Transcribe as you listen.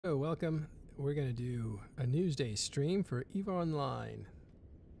So welcome. We're going to do a Newsday stream for EVE Online.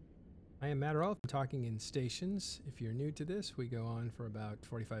 I am Matt Rolfe, talking in stations. If you're new to this, we go on for about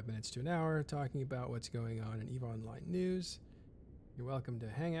 45 minutes to an hour talking about what's going on in EVE Online news. You're welcome to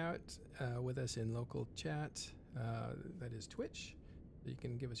hang out with us in local chat, that is Twitch. You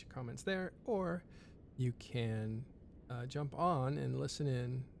can give us your comments there, or you can jump on and listen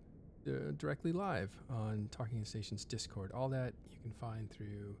in directly live on Talking in Stations Discord. All that you can find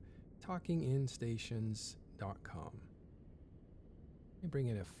through talkinginstations.com. Let me bring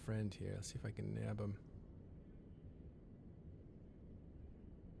in a friend here. Let's see if I can nab him.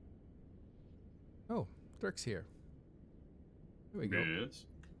 Oh, Dirk's here. There we go. Yes.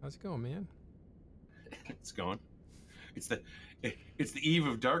 How's it going, man? It's going. It's the eve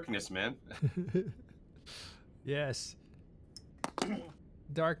of darkness, man. Yes.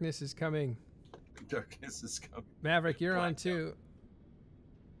 Darkness is coming. Darkness is coming. Maverick, you're on too.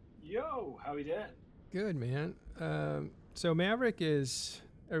 Yo, how we doing? Good, man. So Maverick is,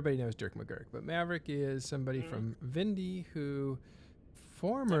 everybody knows Dirk McGurk, but Maverick is somebody from Vindy who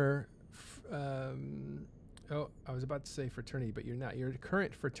former, oh, I was about to say fraternity, but you're not. You're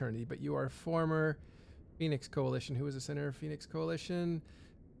current fraternity, but you are former Phoenix Coalition. Who was the center of Phoenix Coalition?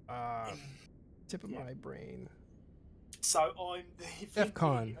 Tip of my brain. So I'm the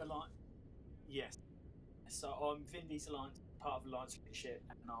FCon. Alliance. Yes. So I'm Vindy's Alliance, part of Alliance Leadership,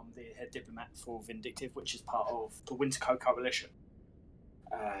 and I'm the head diplomat for Vindictive, which is part of the Winterco Coalition.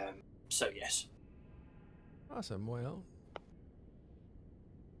 So yes. Awesome. Well.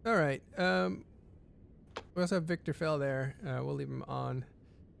 All right. We also have Victor Fell there. We'll leave him on.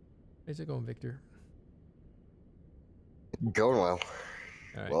 How's it going, Victor? Going well.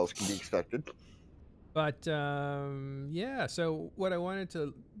 All right. Well as can be expected. But yeah, so what I wanted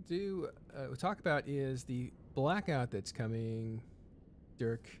to do, talk about is the blackout that's coming,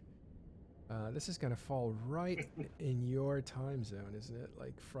 Dirk. This is going to fall right in your time zone, isn't it?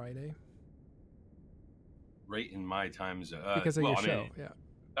 Like Friday? Right in my time zone. Because of your show, yeah.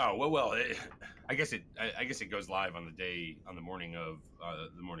 Oh well. I guess it goes live on the morning of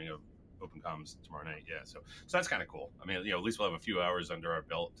Open Comms tomorrow night. Yeah, so that's kind of cool. I mean, at least we'll have a few hours under our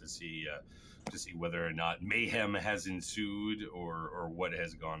belt to see whether or not mayhem has ensued or what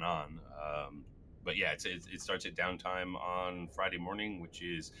has gone on. But yeah, it starts at downtime on Friday morning, which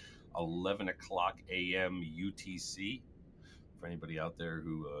is 11 o'clock a.m. UTC. For anybody out there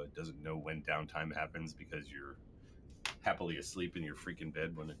who doesn't know when downtime happens because you're happily asleep in your freaking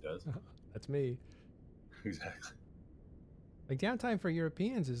bed when it does. That's me. Exactly. Like downtime for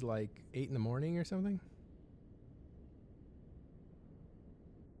Europeans is like 8 in the morning or something.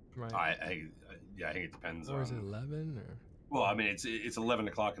 Right. I think it depends. Or is it 11 or? Well, I mean, it's 11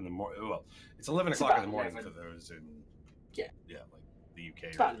 o'clock in the morning. Well, it's 11 o'clock in the morning 11. for those in like the UK.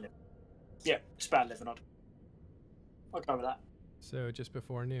 It's about 11. Yeah, it's about 11 odd. I'll go with that. So just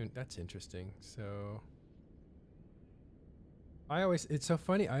before noon. That's interesting. So it's so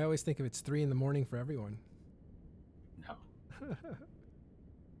funny. I always think of it's 3 in the morning for everyone. No.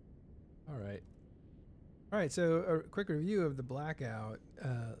 All right. So a quick review of the blackout.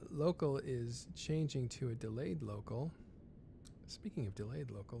 Local is changing to a delayed local. Speaking of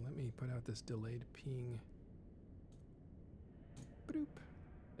delayed local, let me put out this delayed ping. Boop.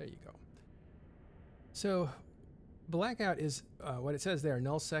 There you go. So blackout is what it says there,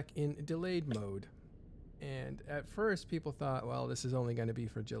 nullsec in delayed mode. And at first people thought, well, this is only going to be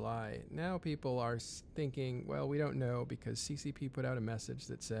for July. Now people are thinking, well, we don't know because CCP put out a message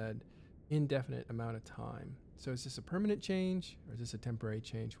that said indefinite amount of time. So is this a permanent change or is this a temporary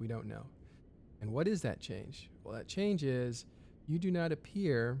change? We don't know. And what is that change? Well, that change is you do not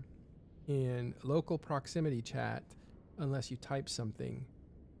appear in local proximity chat unless you type something.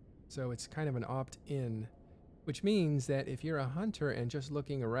 So it's kind of an opt-in, which means that if you're a hunter and just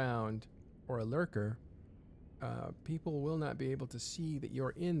looking around or a lurker, people will not be able to see that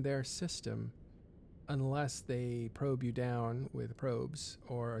you're in their system unless they probe you down with probes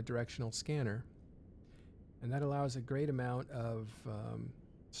or a directional scanner. And that allows a great amount of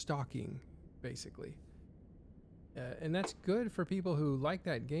stalking, basically. And that's good for people who like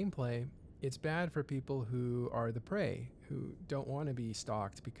that gameplay. It's bad for people who are the prey, who don't want to be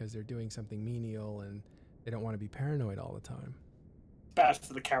stalked because they're doing something menial and they don't want to be paranoid all the time. Bad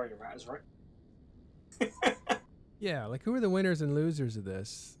for the carrier routers, right? Yeah, like who are the winners and losers of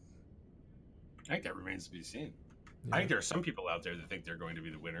this? I think that remains to be seen. Yeah. I think there are some people out there that think they're going to be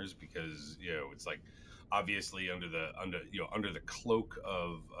the winners because it's like obviously under the cloak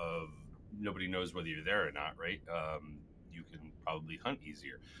of nobody knows whether you're there or not, right? You can probably hunt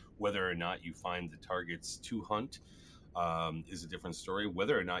easier. Whether or not you find the targets to hunt is a different story.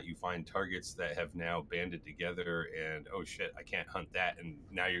 Whether or not you find targets that have now banded together and, oh shit, I can't hunt that, and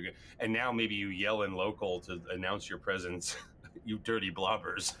now now maybe you yell in local to announce your presence, you dirty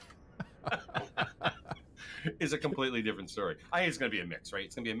blobbers, is a completely different story. I think it's going to be a mix, right?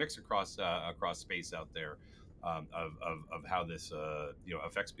 It's going to be a mix across space out there, of how this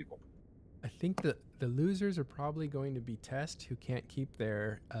affects people. I think the losers are probably going to be Test, who can't keep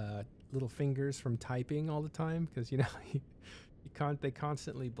their little fingers from typing all the time, because they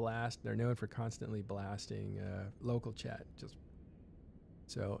constantly blast. They're known for constantly blasting local chat.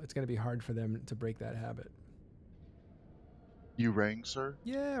 So it's going to be hard for them to break that habit. You rang, sir?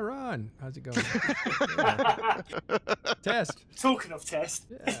 Yeah, Ron. How's it going? Test. Talking of Test.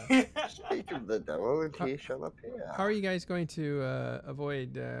 Yeah. Speaking of the devil, in case shall appear. How are you guys going to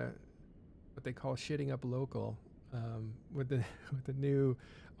avoid what they call shitting up local with the new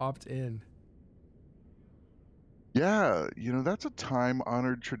opt-in? Yeah, that's a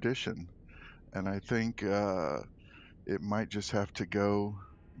time-honored tradition, and I think it might just have to go,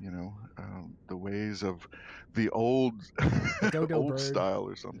 the ways of the old dodo bird style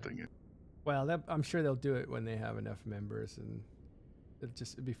or something. Well, I'm sure they'll do it when they have enough members, and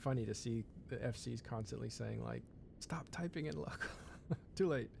it'd be funny to see the FCs constantly saying like, "Stop typing in local." Too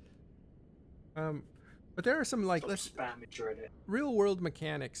late. But there are some real world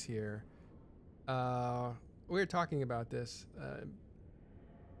mechanics here. We were talking about this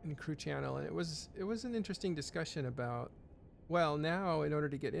in Crew Channel, and it was an interesting discussion about, well, now in order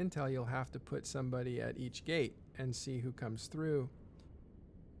to get intel, you'll have to put somebody at each gate and see who comes through.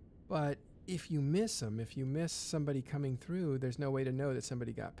 But if you miss somebody coming through, there's no way to know that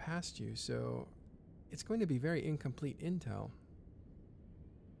somebody got past you. So it's going to be very incomplete intel.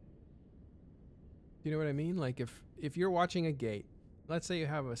 Do you know what I mean? Like if you're watching a gate, let's say you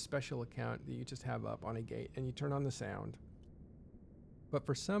have a special account that you just have up on a gate and you turn on the sound, but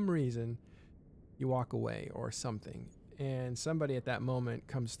for some reason you walk away or something, and somebody at that moment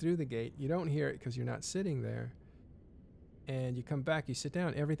comes through the gate, you don't hear it because you're not sitting there, and you come back, you sit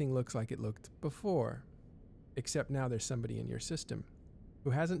down, everything looks like it looked before, except now there's somebody in your system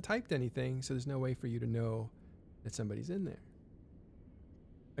who hasn't typed anything, so there's no way for you to know that somebody's in there.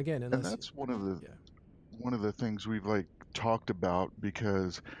 Again, and that's one of the things we've talked about,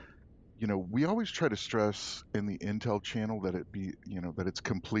 because we always try to stress in the intel channel that it be that it's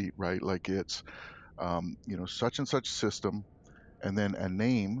complete, right? Like it's such and such system, and then a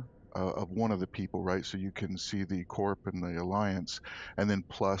name of one of the people, right? So you can see the corp and the alliance, and then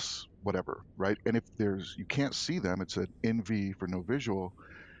plus whatever, right? And if you can't see them, it's an NV for no visual,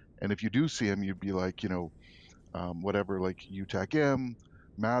 and if you do see them, you'd be like whatever, like UTAC M,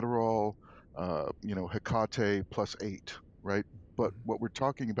 Madderall, Hecate +8, right? But what we're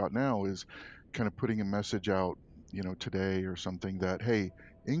talking about now is kind of putting a message out, today or something, that, hey,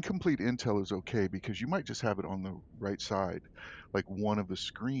 incomplete intel is okay, because you might just have it on the right side, like one of the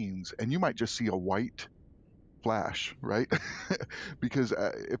screens, and you might just see a white flash, right? Because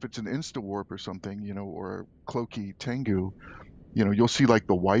if it's an insta-warp or something, or a cloaky Tengu, you'll see like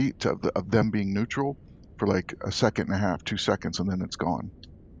the white of them being neutral for like a second and a half, 2 seconds, and then it's gone.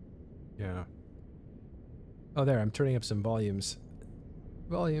 Yeah. Oh, there, I'm turning up some volumes.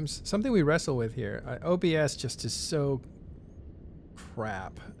 Something we wrestle with here. OBS just is so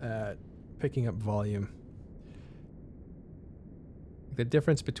crap at picking up volume. The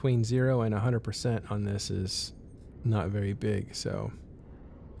difference between 0 and 100% on this is not very big, so.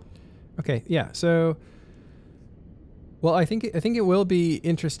 Okay, yeah, so. Well, I think it will be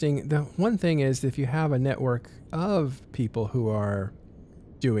interesting. The one thing is, if you have a network of people who are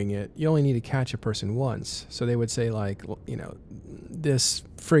doing it, you only need to catch a person once. So they would say like, this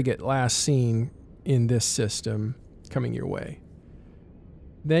frigate last seen in this system coming your way.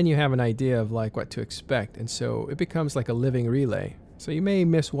 Then you have an idea of like what to expect. And so it becomes like a living relay. So you may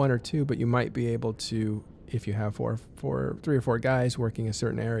miss one or two, but you might be able to, if you have 3 or 4 guys working a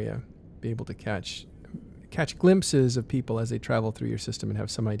certain area, be able to catch glimpses of people as they travel through your system and have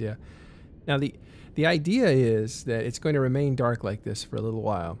some idea. Now the idea is that it's going to remain dark like this for a little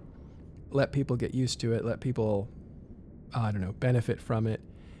while. Let people get used to it. Let people, benefit from it.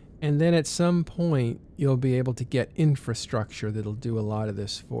 And then at some point, you'll be able to get infrastructure that'll do a lot of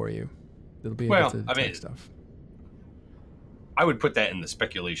this for you. That'll be able to detect stuff. I would put that in the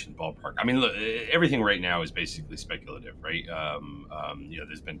speculation ballpark. I mean, look, everything right now is basically speculative, right?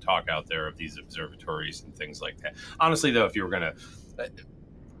 There's been talk out there of these observatories and things like that. Honestly, though, if you were going to...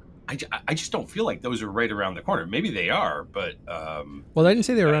 I just don't feel like those are right around the corner. Maybe they are, but well, I didn't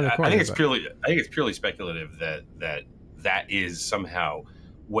say they were around the corner. I think it's purely speculative that is somehow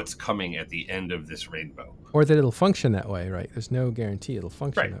what's coming at the end of this rainbow. Or that it'll function that way, right? There's no guarantee it'll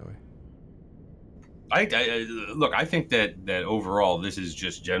function Right. that way. Look, I think that overall this is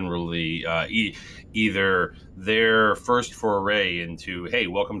just generally either their first foray into, hey,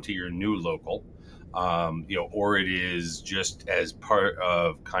 welcome to your new local, or it is just as part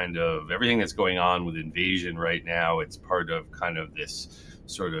of kind of everything that's going on with Invasion right now. It's part of kind of this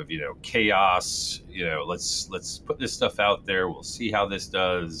sort of chaos. Let's put this stuff out there. We'll see how this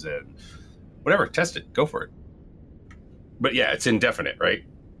does, and whatever, test it, go for it. But yeah, it's indefinite, right?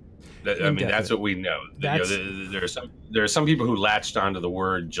 I mean, that's what we know. There are some people who latched onto the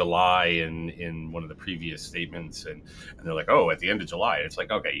word July in one of the previous statements, and they're like, oh, at the end of July. It's like,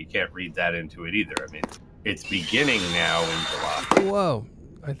 okay, you can't read that into it either. I mean, it's beginning now in July. Whoa,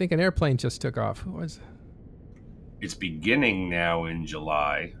 I think an airplane just took off. Who was? It's beginning now in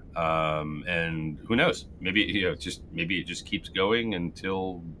July, and who knows? Maybe maybe it just keeps going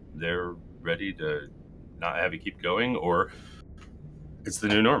until they're ready to not have it keep going, or it's the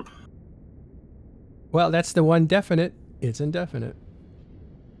new norm. Well, that's the one definite. It's indefinite.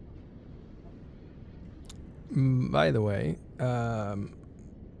 By the way,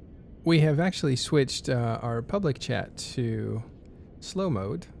 we have actually switched our public chat to slow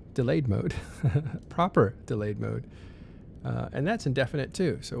mode, delayed mode, proper delayed mode. And that's indefinite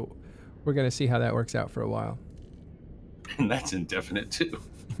too. So we're going to see how that works out for a while. And that's indefinite too.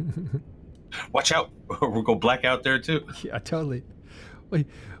 Watch out. We'll go blackout there too. Yeah, totally.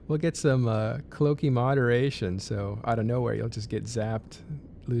 We'll get some cloaky moderation, so out of nowhere you'll just get zapped,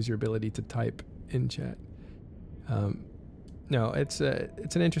 lose your ability to type in chat. No, it's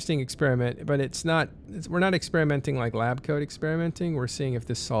an interesting experiment, but we're not experimenting like lab code experimenting. We're seeing if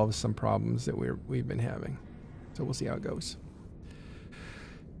this solves some problems that we've been having. So we'll see how it goes.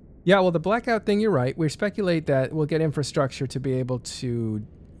 Yeah, well, the blackout thing, you're right. We speculate that we'll get infrastructure to be able to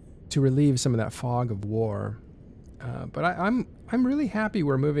relieve some of that fog of war. But I'm really happy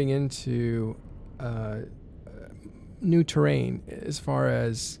we're moving into new terrain as far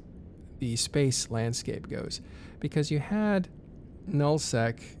as the space landscape goes, because you had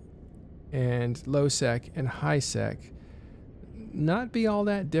nullsec and lowsec and highsec not be all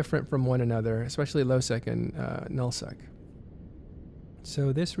that different from one another, especially lowsec and nullsec.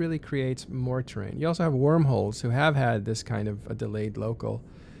 So this really creates more terrain. You also have wormholes who have had this kind of a delayed local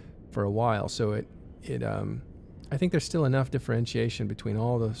for a while, so I think there's still enough differentiation between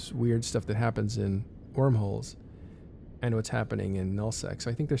all this weird stuff that happens in wormholes and what's happening in nullsec. So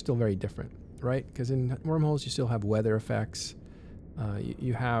I think they're still very different, right? Because in wormholes, you still have weather effects.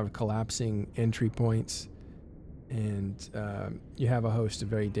 You have collapsing entry points. And you have a host of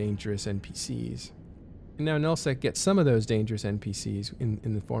very dangerous NPCs. And now nullsec gets some of those dangerous NPCs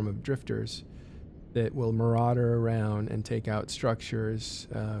in the form of drifters that will marauder around and take out structures.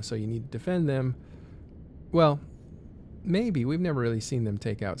 So you need to defend them. Well, maybe. We've never really seen them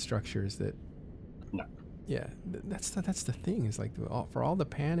take out structures that... No. Yeah, that's the thing. Is like for all the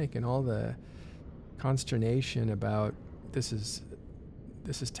panic and all the consternation about this is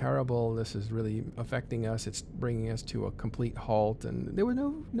terrible, this is really affecting us, it's bringing us to a complete halt, and there were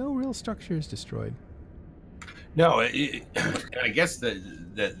no real structures destroyed. No, I guess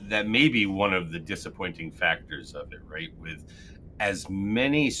that may be one of the disappointing factors of it, right? With as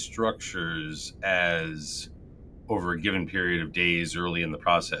many structures as over a given period of days early in the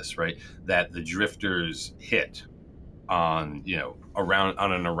process, right, that the drifters hit on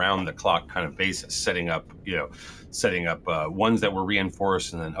around the clock kind of basis, setting up ones that were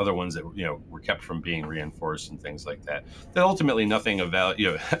reinforced and then other ones that were kept from being reinforced and things like that. That ultimately nothing of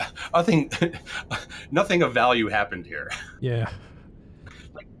value, nothing of value happened here. Yeah.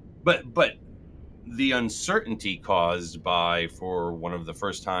 But the uncertainty caused by, for one of the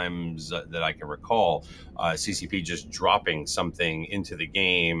first times that I can recall, CCP just dropping something into the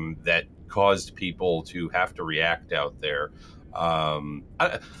game that caused people to have to react out there. I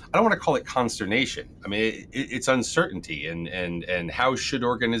don't want to call it consternation. I mean, it's uncertainty, and how should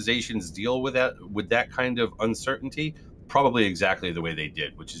organizations deal with that kind of uncertainty? Probably exactly the way they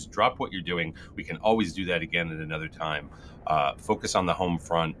did, which is drop what you're doing. We can always do that again at another time. Focus on the home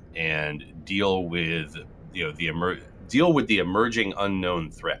front and deal with the emerging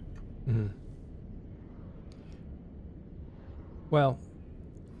unknown threat. Mm-hmm. Well,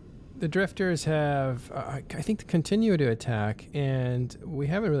 the drifters have, I think, continue to attack, and we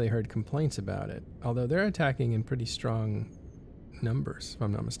haven't really heard complaints about it. Although they're attacking in pretty strong numbers, if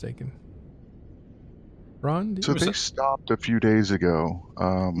I'm not mistaken. Ron? So they stopped a few days ago.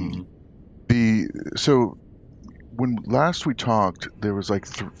 So when last we talked, there was like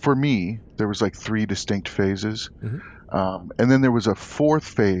for me there was like 3 distinct phases. Mm-hmm. And then there was a fourth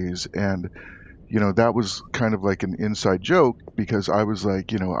phase, and that was kind of like an inside joke because I was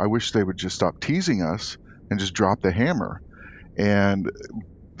like, I wish they would just stop teasing us and just drop the hammer. And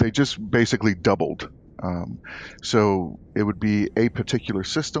they just basically doubled. Um, so it would be a particular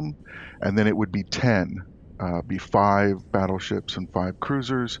system, and then it would be 10, be 5 battleships and 5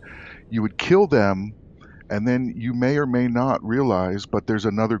 cruisers. You would kill them, and then you may or may not realize, but there's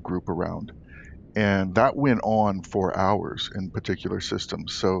another group around. And that went on for hours in particular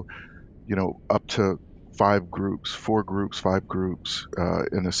systems. So, up to 5 groups, 4 groups, 5 groups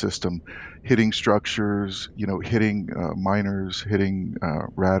in a system, hitting structures, hitting miners, hitting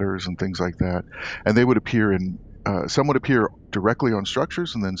radders and things like that. And they would appear some would appear directly on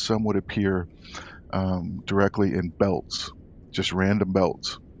structures, and then some would appear directly in belts, just random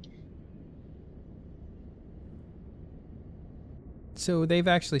belts. So they've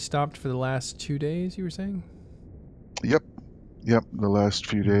actually stopped for the last 2 days, you were saying? Yep, the last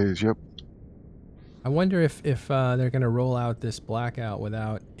few days, yep. I wonder if they're going to roll out this blackout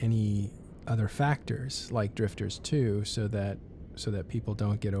without any other factors like drifters too, so that people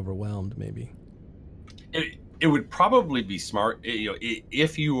don't get overwhelmed. Maybe it would probably be smart,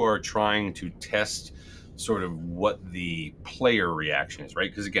 if you are trying to test sort of what the player reaction is, right?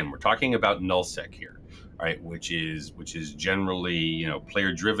 Because again, we're talking about nullsec here, right? Which is generally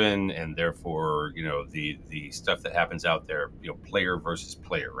player driven, and therefore the stuff that happens out there, player versus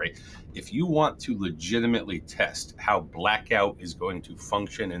player, right? If you want to legitimately test how blackout is going to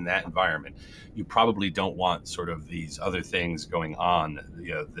function in that environment, you probably don't want sort of these other things going on,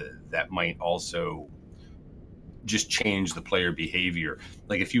 that might also just change the player behavior.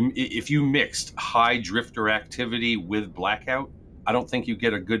 Like if you mixed high drifter activity with blackout, I don't think you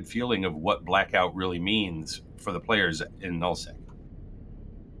get a good feeling of what blackout really means for the players in nullsec.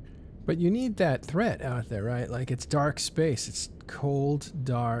 But you need that threat out there, right? Like it's dark space, it's cold,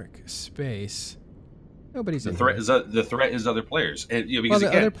 dark space. Nobody's the threat is other players, and because the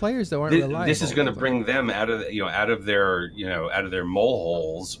again, other players though aren't reliable. This is going to bring them out of their mole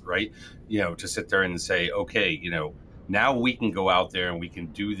holes, right? To sit there and say, okay, now we can go out there and we can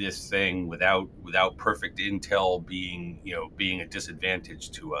do this thing without perfect intel being a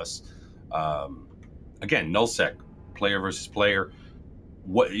disadvantage to us. Again, nullsec, player versus player.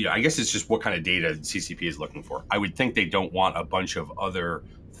 What I guess it's just what kind of data CCP is looking for. I would think they don't want a bunch of other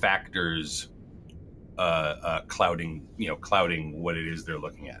factors clouding what it is they're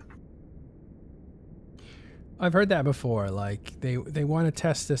looking at. I've heard that before. Like they want to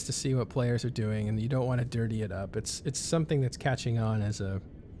test this to see what players are doing, and you don't want to dirty it up. It's something that's catching on as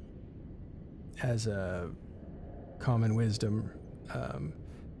a common wisdom.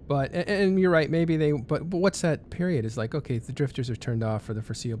 But you're right. Maybe but what's that period? Is like, okay, the drifters are turned off for the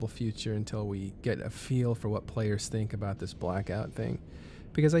foreseeable future until we get a feel for what players think about this blackout thing.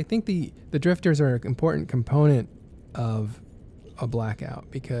 Because I think the drifters are an important component of a blackout,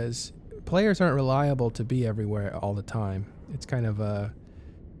 because players aren't reliable to be everywhere all the time. It's kind of a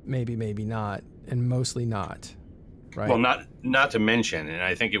maybe not, and mostly not, right? Well, not to mention, and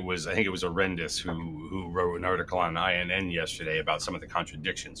I think it was Horrendous who wrote an article on INN yesterday about some of the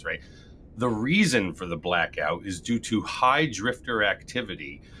contradictions, right? The reason for the blackout is due to high drifter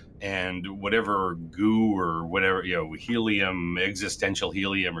activity and whatever goo or whatever, helium, existential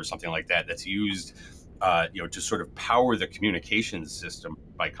helium or something like that, that's used, to sort of power the communications system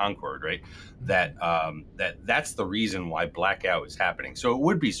by Concord, right? That's the reason why blackout is happening. So it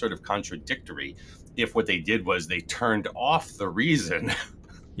would be sort of contradictory if what they did was they turned off the reason,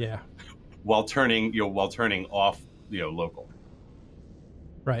 yeah, while turning off, local.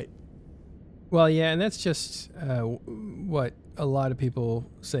 Right. Well, yeah, and that's just what a lot of people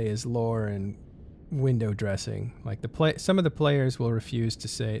say is lore and window dressing. Like some of the players will refuse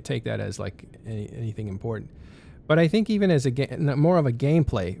to take that as like anything important. But I think even as more of a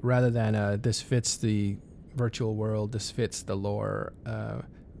gameplay rather than this fits the virtual world, this fits the lore.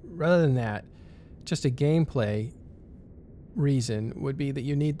 Rather than that, just a gameplay reason would be that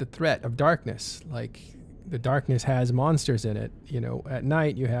you need the threat of darkness. Like the darkness has monsters in it. At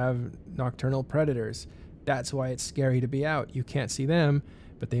night you have nocturnal predators. That's why it's scary to be out. You can't see them,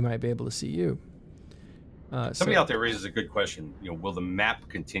 but they might be able to see you. Somebody out there raises a good question. Will the map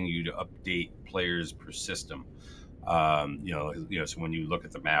continue to update players per system? So when you look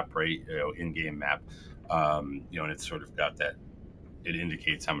at the map, right, in-game map, and it's sort of got that, it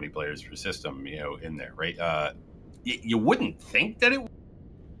indicates how many players per system, in there, right? You wouldn't think that it.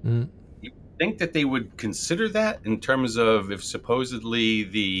 Mm-hmm. You think that they would consider that in terms of if supposedly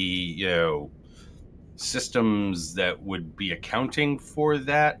the systems that would be accounting for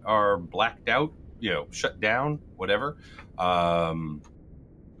that are blacked out. shut down, whatever.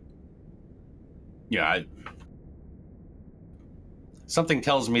 Something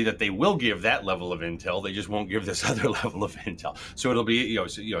tells me that they will give that level of intel. They just won't give this other level of intel. So it'll be,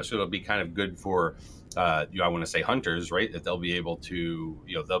 so it'll be kind of good for, I want to say hunters, right? That they'll be able to,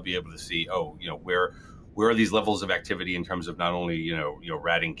 see, where are these levels of activity in terms of not only,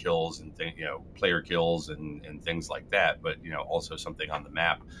 ratting kills and player kills and things like that, but, also something on the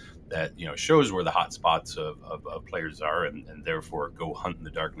map that, shows where the hot spots of players are, and therefore go hunt in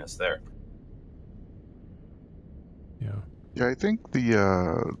the darkness there. Yeah. Yeah, I think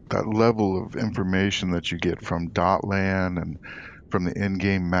that level of information that you get from Dotlan and from the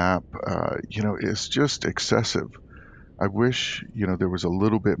in-game map, is just excessive. I wish, there was a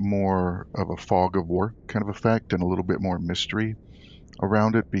little bit more of a fog of war kind of effect and a little bit more mystery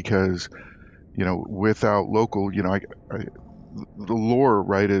around it because, without local, the lore,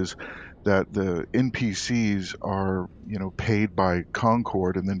 right, is that the NPCs are, paid by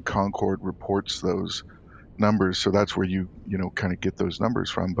Concord, and then Concord reports those numbers. So that's where you kind of get those numbers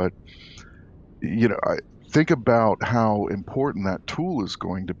from. But I think about how important that tool is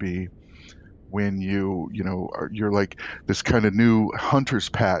going to be when you're like this kind of new hunter's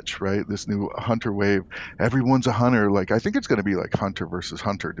patch, right? This new hunter wave. Everyone's a hunter. Like I think it's going to be like hunter versus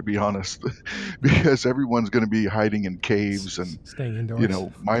hunter, to be honest, because everyone's going to be hiding in caves and staying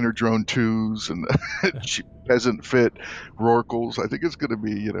indoors. Minor drone 2s and peasant fit rorquals. I think it's going to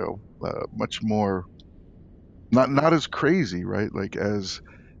be much more not as crazy, right? Like as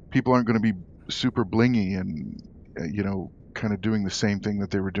people aren't going to be super blingy and kind of doing the same thing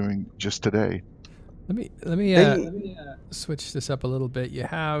that they were doing just today. Let me switch this up a little bit. You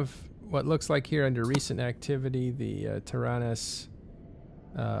have what looks like here under recent activity, the Tyrannus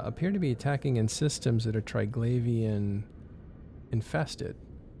appear to be attacking in systems that are Triglavian infested,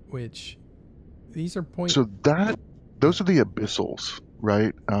 which these are So those are the abyssals,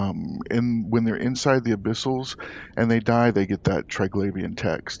 right? And when they're inside the abyssals and they die, they get that Triglavian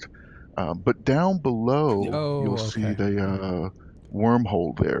text. But down below, you'll see the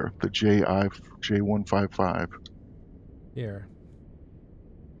wormhole there, the J155. Here.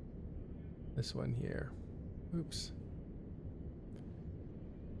 This one here. Oops.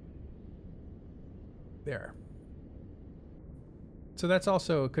 There. So that's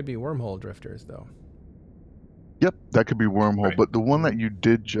also, it could be wormhole drifters, though. Yep, that could be wormhole. Right. But the one that you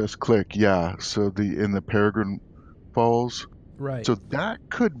did just click, yeah. So in the Peregrine Falls. Right. So that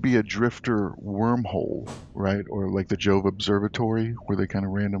could be a drifter wormhole, right? Or like the Jove Observatory where they kind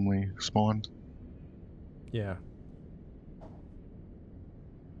of randomly spawn. Yeah.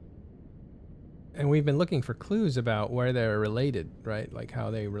 And we've been looking for clues about where they're related, right? Like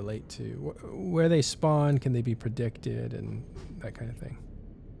how they relate to where they spawn, can they be predicted, and that kind of thing.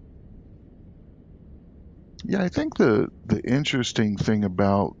 Yeah, I think the interesting thing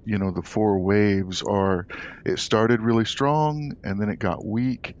about, the 4 waves are it started really strong and then it got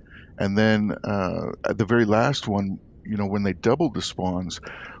weak. And then at the very last one, when they doubled the spawns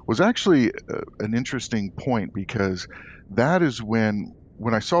was actually an interesting point because that is when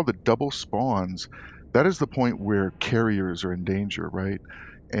I saw the double spawns, that is the point where carriers are in danger, right?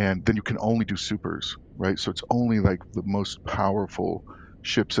 And then you can only do supers, right? So it's only like the most powerful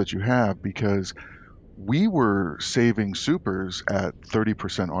ships that you have because we were saving supers at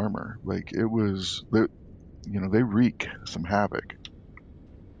 30% armor. Like it was, they wreak some havoc.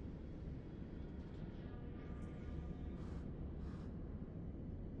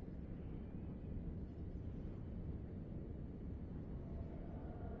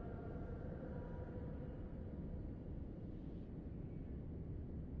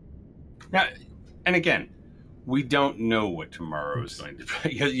 Now, and again, we don't know what tomorrow is going to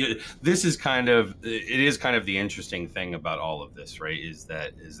be. This is kind of the interesting thing about all of this, right? Is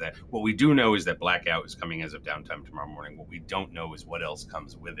that what we do know is that Blackout is coming as of downtime tomorrow morning. What we don't know is what else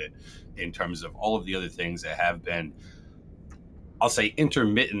comes with it in terms of all of the other things that have been, I'll say,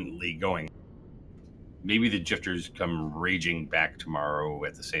 intermittently going. Maybe the drifters come raging back tomorrow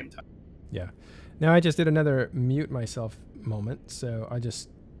at the same time. Yeah. Now I just did another mute myself moment, so I just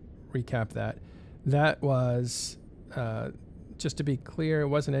recap that. That was, just to be clear, it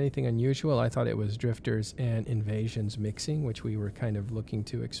wasn't anything unusual. I thought it was drifters and invasions mixing, which we were kind of looking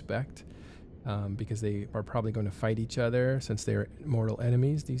to expect, because they are probably going to fight each other since they're mortal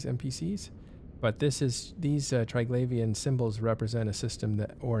enemies, these NPCs. But these Triglavian symbols represent a system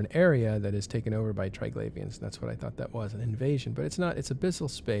or an area that is taken over by Triglavians. That's what I thought that was, an invasion. But it's not. It's abyssal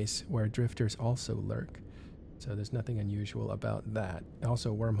space where drifters also lurk. So there's nothing unusual about that.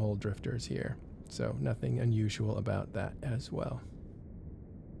 Also wormhole drifters here. So nothing unusual about that as well.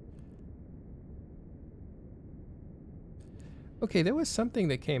 Okay, there was something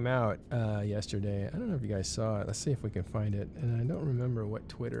that came out yesterday. I don't know if you guys saw it. Let's see if we can find it. And I don't remember what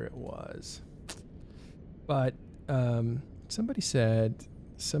Twitter it was. But somebody from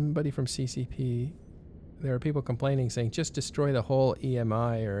CCP, there are people complaining saying just destroy the whole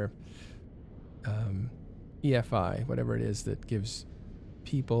EMI or EFI, whatever it is that gives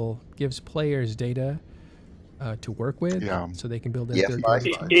players data to work with, so they can build their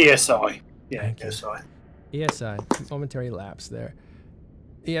third-party websites. ESI. Yeah, Thank you. ESI. ESI, momentary lapse there.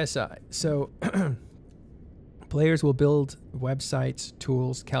 ESI. So players will build websites,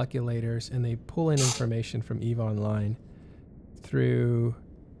 tools, calculators, and they pull in information from EVE Online through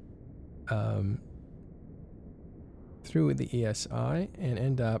the ESI and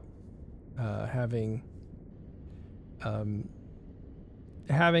end up having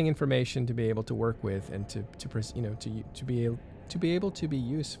information to be able to work with and to be able to be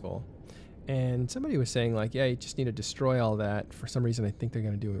useful. And somebody was saying, like, yeah, you just need to destroy all that. For some reason, I think they're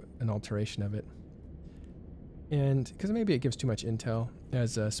going to do an alteration of it. And because maybe it gives too much intel,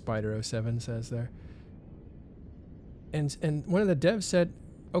 as Spider07 says there. And one of the devs said,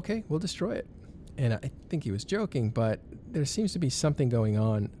 okay, we'll destroy it. And I think he was joking, but there seems to be something going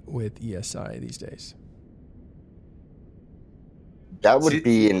on with ESI these days. That would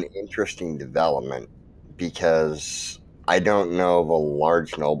be an interesting development, because I don't know of a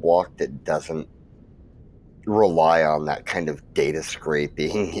large null block that doesn't rely on that kind of data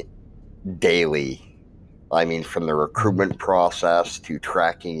scraping daily. I mean, from the recruitment process to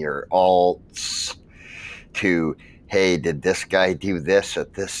tracking your alts to, hey, did this guy do this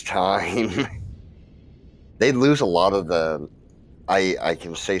at this time? They'd lose a lot of the, I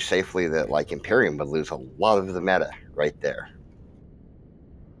can say safely that, like, Imperium would lose a lot of the meta right there.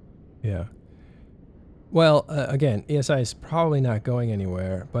 Yeah. Well, again, ESI is probably not going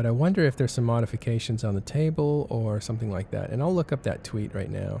anywhere, but I wonder if there's some modifications on the table or something like that. And I'll look up that tweet right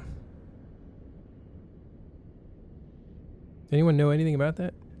now. Anyone know anything about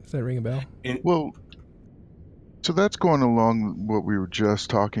that? Does that ring a bell? Well, so that's going along what we were just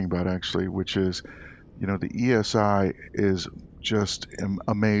talking about, actually, which is, the ESI is just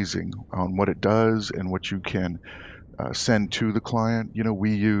amazing on what it does and what you can send to the client.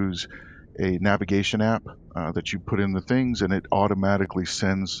 We use a navigation app that you put in the things, and it automatically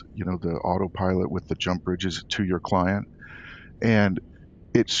sends, the autopilot with the jump bridges to your client. And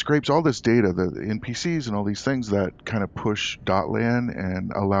it scrapes all this data, the NPCs and all these things that kind of push Dotlan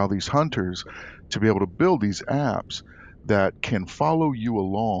and allow these hunters to be able to build these apps that can follow you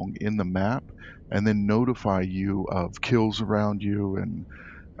along in the map and then notify you of kills around you and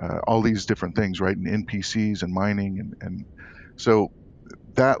all these different things, right? And NPCs and mining. And so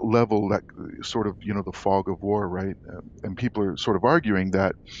that level, that sort of, the fog of war, right? And people are sort of arguing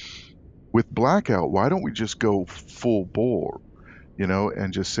that with Blackout, why don't we just go full bore,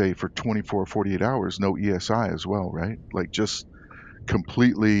 and just say for 24 or 48 hours, no ESI as well, right? Like just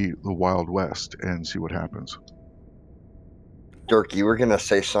completely the Wild West and see what happens. Dirk, you were going to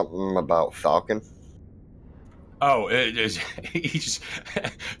say something about Falcon? Oh,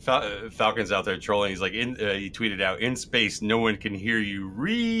 Falcon's out there trolling. He's like, he tweeted out, "In space, no one can hear you."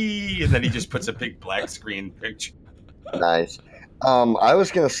 And then he just puts a big black screen picture. Nice. I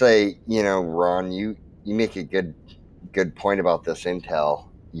was gonna say, Ron, you make a good point about this intel.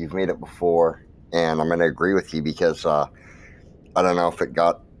 You've made it before, and I'm gonna agree with you because I don't know if it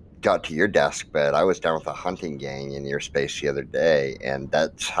got to your desk, but I was down with a hunting gang in your space the other day, and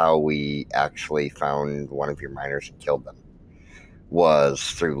that's how we actually found one of your miners and killed them,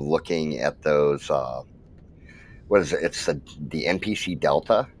 was through looking at those what is it? It's the NPC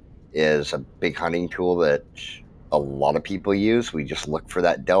Delta is a big hunting tool that a lot of people use. We just look for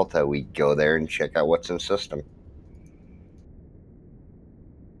that Delta. We go there and check out what's in system.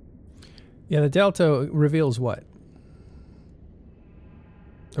 Yeah, the Delta reveals what?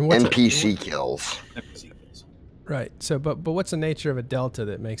 And NPC kills. NPC kills. Right. So, but what's the nature of a Delta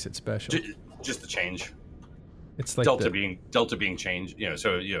that makes it special? Just the change. It's like Delta being changed.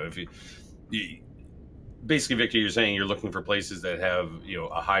 So if you basically, Victor, you're saying you're looking for places that have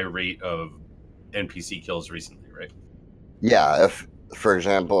a high rate of NPC kills recently, right? Yeah. If, for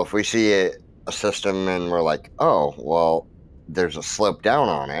example, if we see a system and we're like, oh, well, there's a slope down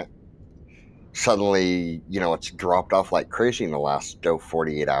on it. Suddenly, it's dropped off like crazy in the last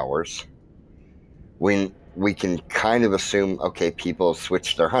 48 hours. We can kind of assume, okay, people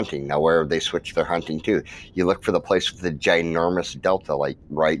switched their hunting. Now, where have they switched their hunting to? You look for the place with the ginormous Delta. Like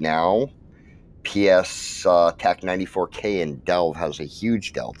right now, PS TAC 94K in Delve has a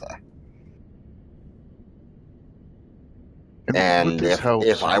huge Delta. And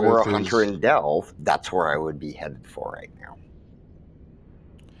if I were a hunter in Delve, that's where I would be headed for right now.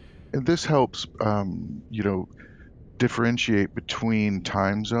 And this helps, differentiate between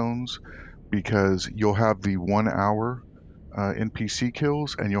time zones because you'll have the 1 hour NPC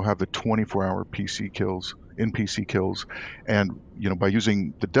kills and you'll have the 24-hour NPC kills. And, by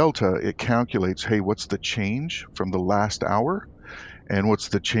using the delta, it calculates, hey, what's the change from the last hour? And what's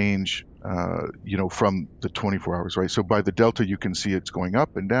the change, from the 24 hours, right? So by the delta, you can see it's going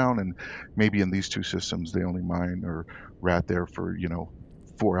up and down. And maybe in these two systems, they only mine or rat there for,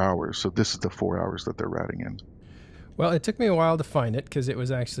 4 hours. So this is the 4 hours that they're ratting in. Well, it took me a while to find it because it was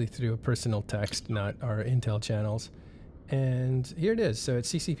actually through a personal text, not our Intel channels. And here it is. So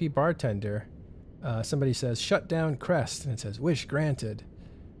it's CCP Bartender. Somebody says, shut down Crest. And it says, wish granted.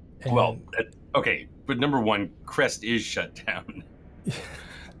 And Well, okay, but number one, Crest is shut down.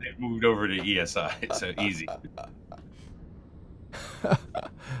 They've moved over to ESI, so easy.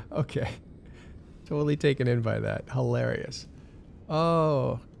 Okay. Totally taken in by that. Hilarious.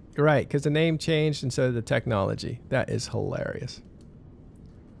 Oh, you're right, because the name changed and so did the technology. That is hilarious.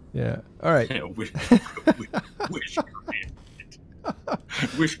 Yeah. All right. Yeah, wish granted.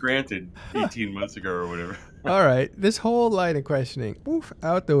 Wish granted 18 months ago or whatever. All right. This whole line of questioning, woof,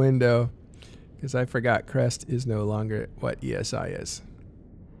 out the window, because I forgot Crest is no longer what ESI is.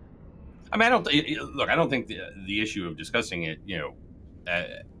 I mean, I don't think the issue of discussing it,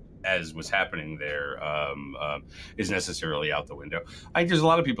 as was happening there, is necessarily out the window. There's a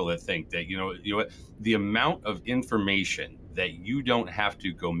lot of people that think that the amount of information that you don't have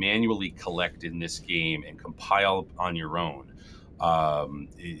to go manually collect in this game and compile on your own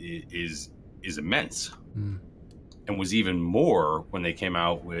is immense, and was even more when they came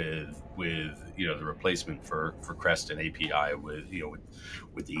out with the replacement for Crest and API with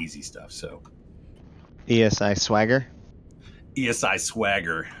the easy stuff. So ESI Swagger. ESI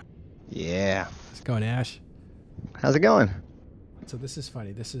Swagger. Yeah. How's it going, Ash? How's it going? So this is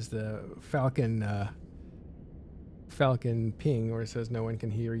funny. This is the Falcon ping where it says no one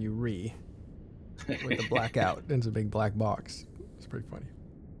can hear you with the blackout. It's a big black box. It's pretty funny.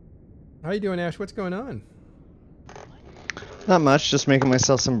 How you doing, Ash? What's going on? Not much. Just making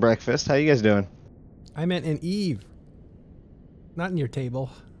myself some breakfast. How you guys doing? I meant in Eve, not in your table.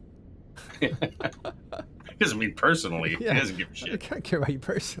 He doesn't mean personally. Yeah. He doesn't give a shit. I can't care about you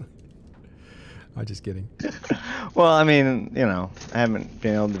personally. I'm just kidding. Well, I mean, I haven't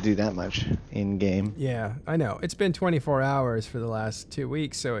been able to do that much in game. Yeah, I know. It's been 24 hours for the last 2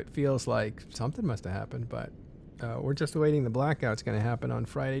 weeks, so it feels like something must have happened, but we're just waiting. The blackout's going to happen on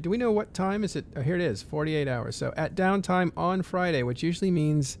Friday. Do we know what time is it? Oh, here it is, 48 hours. So at downtime on Friday, which usually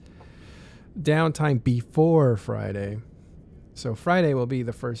means downtime before Friday. So Friday will be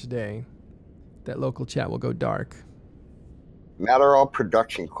the first day that local chat will go dark. Matterall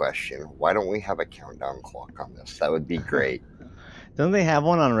production question. Why don't we have a countdown clock on this? That would be great. Don't they have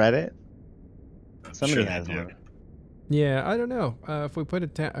one on Reddit? Somebody Sure has they do. one. Yeah, I don't know. If we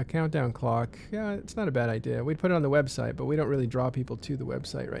put a countdown clock, yeah, it's not a bad idea. We'd put it on the website, but we don't really draw people to the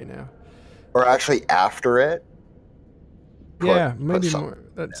website right now. Or actually after it. Yeah, maybe more.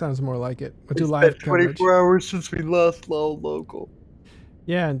 That sounds more like it. We'll do It's live been coverage. 24 hours since we last local.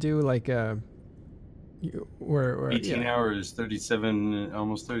 Yeah, and do like where 18 hours, 37,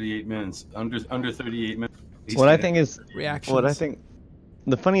 almost 38 minutes, under 38 minutes. What I think is reactions.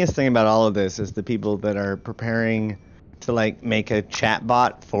 The funniest thing about all of this is the people that are preparing to make a chat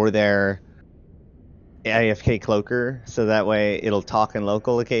bot for their AFK cloaker, so that way it'll talk in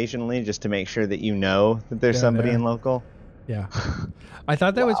local occasionally, just to make sure that that there's somebody in local. Yeah. I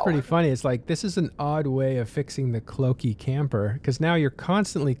thought that was pretty funny. It's like, this is an odd way of fixing the cloaky camper, because now you're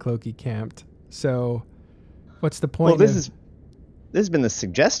constantly cloaky camped. So what's the point? Well, this has been the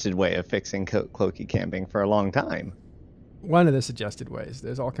suggested way of fixing cloaky camping for a long time. One of the suggested ways.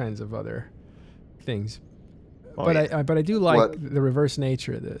 There's all kinds of other things. Oh, but yeah. I do like the reverse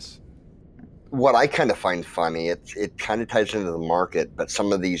nature of this. What I kind of find funny, it kind of ties into the market, but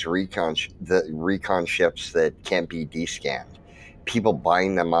some of these recon ships that can't be descanned, people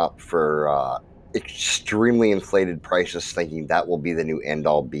buying them up for extremely inflated prices, thinking that will be the new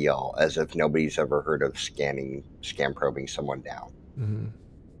end-all be-all, as if nobody's ever heard of scam probing someone down. Mm-hmm.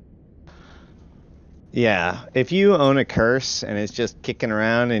 Yeah, if you own a curse and it's just kicking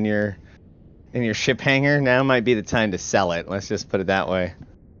around in your ship hangar, now might be the time to sell it. Let's just put it that way.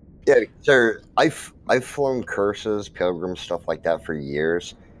 Yeah, sir. I've flown curses, pilgrims, stuff like that for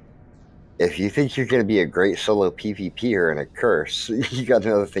years. If you think you're going to be a great solo PvPer in a curse, you got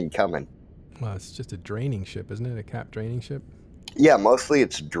another thing coming. Well, it's just a draining ship, isn't it? A cap draining ship? Yeah, mostly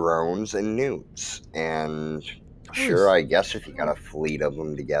it's drones and newts. And sure, I guess if you got a fleet of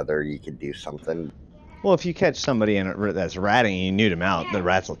them together, you could do something. Well, if you catch somebody that's ratting and you nude them out, the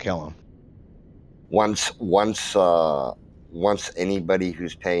rats will kill them. Once anybody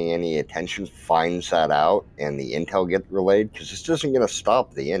who's paying any attention finds that out and the intel gets relayed, because this isn't going to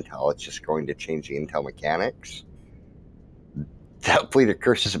stop the intel, it's just going to change the intel mechanics. That fleet of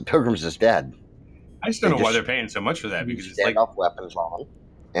Curses and Pilgrims is dead. I just don't know why they're paying so much for that, because it's like off weapons on,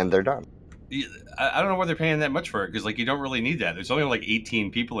 and they're done. I don't know why they're paying that much for it, because like you don't really need that. There's only like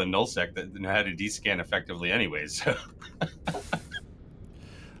 18 people in nullsec that know how to descan effectively, anyways. So.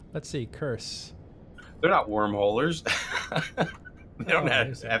 Let's see, curse. They're not wormholers. They don't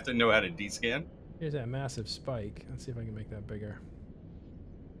have to know how to descan. Here's that massive spike. Let's see if I can make that bigger.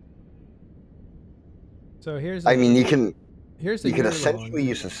 So here's. I mean, you can can essentially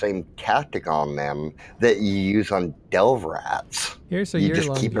use the same tactic on them that you use on delve rats. Here's a you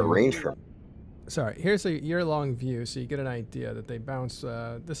just keep it ranged from. Sorry, here's a year-long view, so you get an idea that they bounce.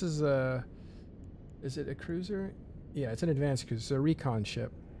 This is it a cruiser? Yeah, it's an advanced cruiser, so a recon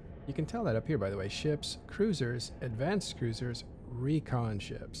ship. You can tell that up here, by the way. Ships, cruisers, advanced cruisers, recon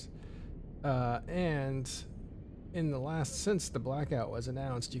ships. And in the since the Blackout was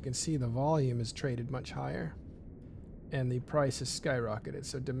announced, you can see the volume is traded much higher. And the price has skyrocketed,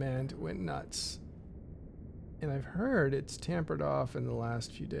 so demand went nuts. And I've heard it's tampered off in the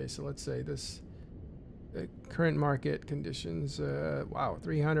last few days. So let's say this current market conditions, wow,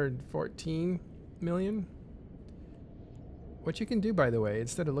 314 million. What you can do, by the way,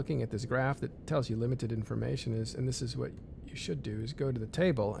 instead of looking at this graph that tells you limited information, and this is what you should do, is go to the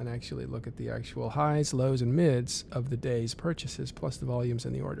table and actually look at the actual highs, lows, and mids of the day's purchases, plus the volumes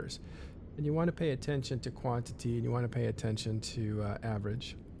and the orders. And you want to pay attention to quantity, and you want to pay attention to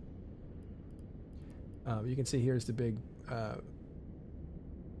average. You can see here's the big, I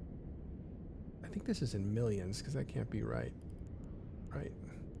think this is in millions, because that can't be right. Right?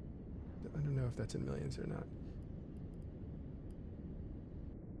 I don't know if that's in millions or not.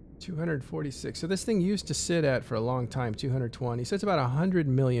 246. So this thing used to sit at, for a long time, 220. So it's about 100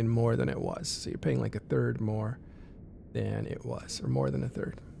 million more than it was. So you're paying like a third more than it was, or more than a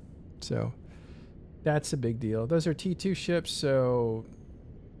third. So that's a big deal. Those are T2 ships, so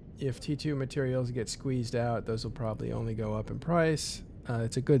if T2 materials get squeezed out, those will probably only go up in price.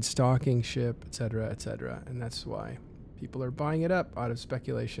 It's a good stocking ship, etc., etc. And that's why people are buying it up out of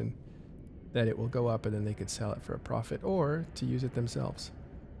speculation that it will go up and then they could sell it for a profit or to use it themselves.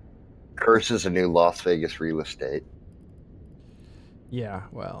 Curse is a new Las Vegas real estate. Yeah,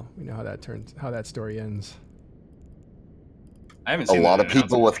 well, we know how that story ends. I haven't seen a lot of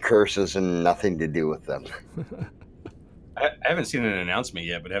people with curses and nothing to do with them. I haven't seen an announcement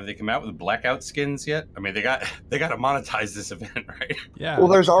yet, but have they come out with Blackout skins yet? I mean, they got to monetize this event, right? Yeah. Well,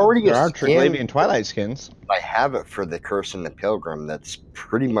 there's already there are Triglavian Twilight skins. I have it for the Curse and the Pilgrim that's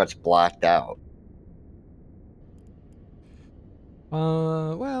pretty much blacked out.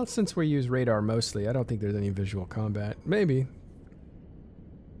 Well, since we use radar mostly, I don't think there's any visual combat. Maybe.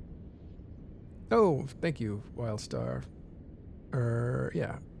 Oh, thank you, Wildstar.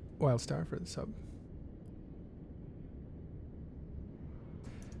 Yeah, Wildstar for the sub.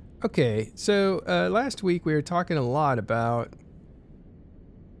 Okay, so last week we were talking a lot about...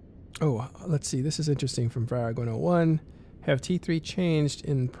 Oh, let's see. This is interesting from Frag 101. Have T3 changed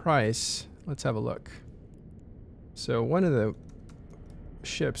in price? Let's have a look. So one of the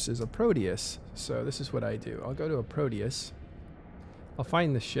ships is a Proteus. So this is what I do. I'll go to a Proteus. I'll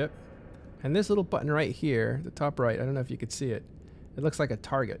find the ship. And this little button right here, the top right, I don't know if you could see it. It looks like a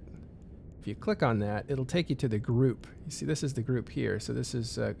target. If you click on that, it'll take you to the group. You see, this is the group here. So this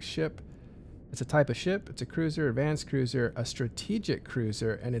is a ship. It's a type of ship. It's a cruiser, advanced cruiser, a strategic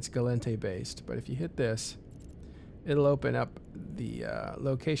cruiser, and it's Galente based. But if you hit this, it'll open up the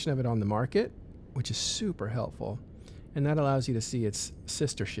location of it on the market, which is super helpful. And that allows you to see its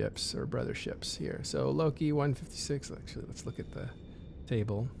sister ships or brother ships here. So Loki 156. Actually, let's look at the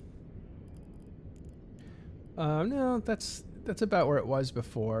table. No, that's about where it was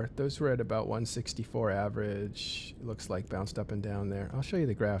before. Those were at about 164 average. It looks like bounced up and down there. I'll show you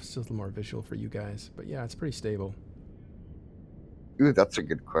the graphs. It's a little more visual for you guys. But yeah, it's pretty stable. Ooh, that's a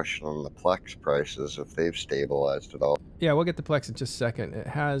good question on the Plex prices, if they've stabilized at all. Yeah, we'll get the Plex in just a second. It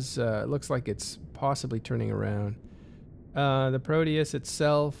has, it looks like it's possibly turning around. The Proteus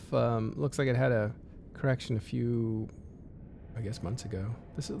itself looks like it had a correction a few, I guess, months ago.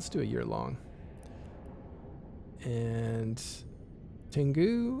 Let's do a year long. And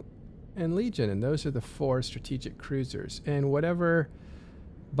Tengu and Legion, and those are the 4 strategic cruisers. And whatever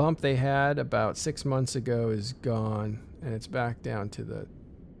bump they had about 6 months ago is gone, and it's back down to the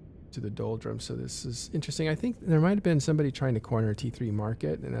to the doldrums. So this is interesting. I think there might have been somebody trying to corner T3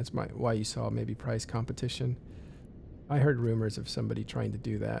 market, and that's why you saw maybe price competition. I heard rumors of somebody trying to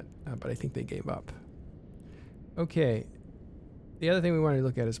do that, but I think they gave up. Okay. The other thing we wanted to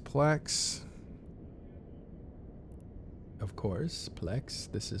look at is Plex. Of course,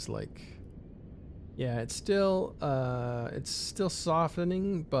 Plex. This is like, yeah, it's still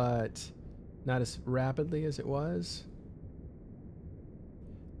softening, but not as rapidly as it was.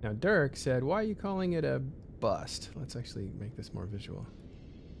 Now, Dirk said, why are you calling it a bust? Let's actually make this more visual.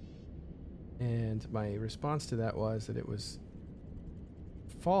 And my response to that was that it was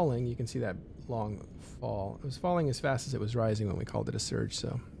falling. You can see that long fall. It was falling as fast as it was rising when we called it a surge,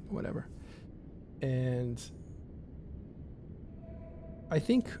 so whatever. And I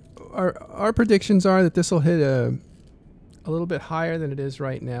think our predictions are that this will hit a little bit higher than it is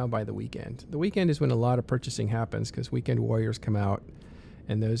right now by the weekend. The weekend is when a lot of purchasing happens because weekend warriors come out,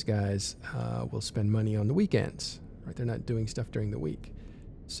 and those guys will spend money on the weekends. Right? They're not doing stuff during the week.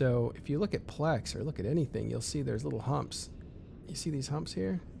 So if you look at Plex or look at anything, you'll see there's little humps. You see these humps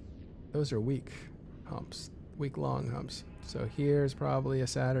here? Those are week humps, week-long humps. So here's probably a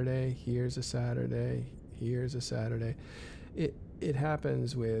Saturday, here's a Saturday, here's a Saturday. It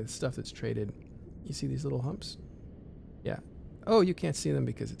happens with stuff that's traded. You see these little humps? Yeah. Oh, you can't see them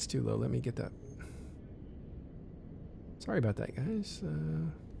because it's too low. Let me get that. Sorry about that, guys.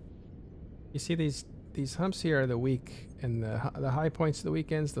 You see these humps here are the week, and the high points are the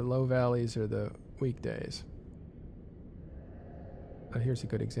weekends, the low valleys are the weekdays. Here's a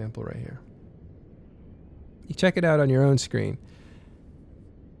good example right here. You check it out on your own screen.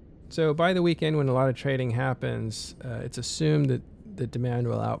 So by the weekend, when a lot of trading happens, it's assumed that the demand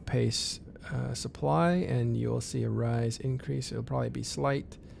will outpace supply, and you'll see a rise increase. It'll probably be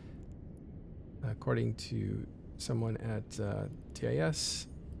slight, according to someone at TIS.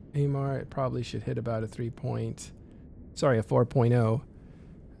 AMAR, it probably should hit about a 4.0,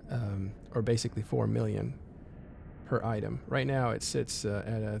 or basically 4 million per item. Right now it sits at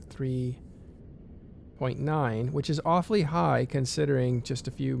a 3.9, which is awfully high considering just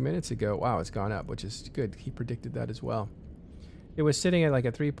a few minutes ago, wow, it's gone up, which is good. He predicted that as well. It was sitting at like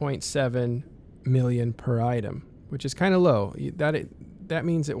a 3.7 million per item, which is kind of low. That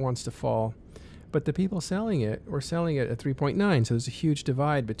means it wants to fall. But the people selling it were selling it at 3.9, so there's a huge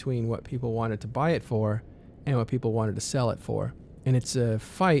divide between what people wanted to buy it for and what people wanted to sell it for. And it's a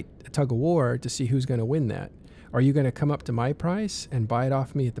fight, a tug of war to see who's going to win that. Are you going to come up to my price and buy it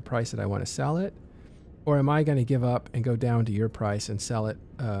off me at the price that I want to sell it? Or am I going to give up and go down to your price and sell it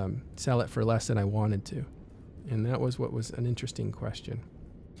for less than I wanted to? And that was what was an interesting question.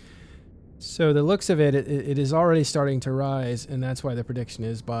 So the looks of it is already starting to rise, and that's why the prediction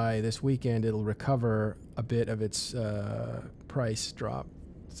is by this weekend it'll recover a bit of its price drop.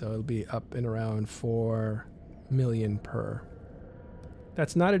 So it'll be up and around 4 million per.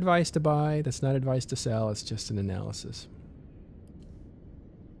 That's not advice to buy. That's not advice to sell. It's just an analysis.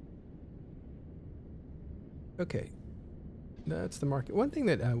 Okay, that's the market. One thing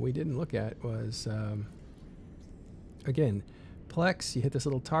that we didn't look at was, again, Plex. You hit this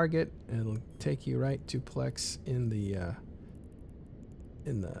little target, and it'll take you right to Plex in the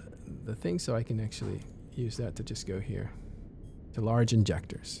thing. So I can actually use that to just go here to large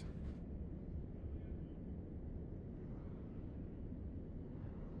injectors.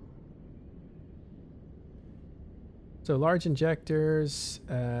 So large injectors.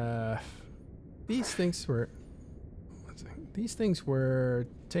 These things were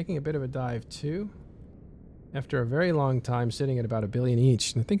taking a bit of a dive too. After a very long time sitting at about $1 billion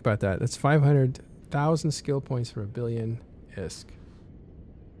each. Now think about that. That's 500,000 skill points for $1 billion ISK.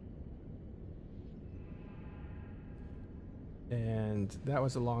 And that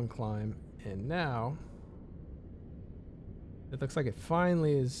was a long climb. And now it looks like it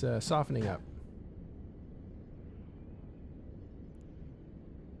finally is softening up.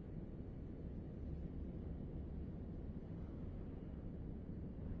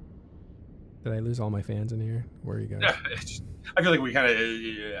 Did I lose all my fans in here? Where are you guys? Yeah, I feel like we kind of.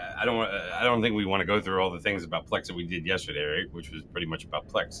 I don't think we want to go through all the things about Plex that we did yesterday, right? Which was pretty much about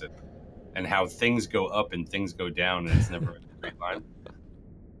Plex and how things go up and things go down, and it's never a straight line.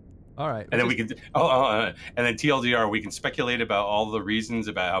 All right. And then we can. And then TLDR, we can speculate about all the reasons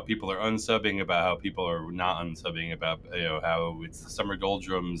about how people are unsubbing, about how people are not unsubbing, about how it's the summer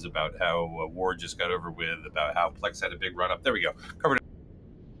doldrums, about how a war just got over with, about how Plex had a big run up. There we go. Covered.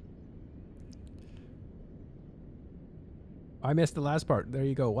 I missed the last part. There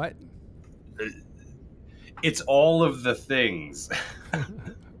you go. What? It's all of the things.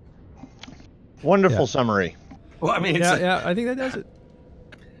 Wonderful summary. Well, I mean, it's yeah, I think that does it.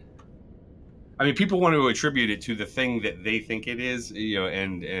 I mean, people want to attribute it to the thing that they think it is,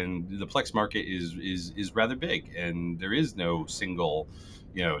 and the Plex market is rather big, and there is no single,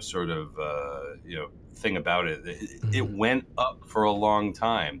 sort of, thing about it. It went up for a long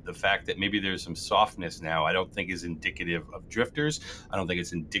time. The fact that maybe there's some softness now, I don't think is indicative of drifters. I don't think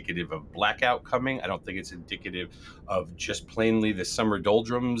it's indicative of blackout coming. I don't think it's indicative of just plainly the summer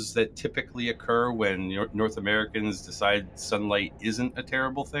doldrums that typically occur when North Americans decide sunlight isn't a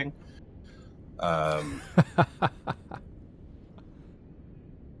terrible thing. Yeah.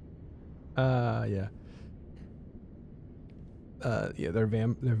 Their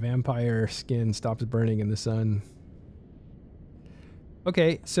vampire skin stops burning in the sun.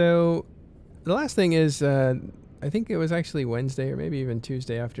 Okay, so the last thing is, I think it was actually Wednesday or maybe even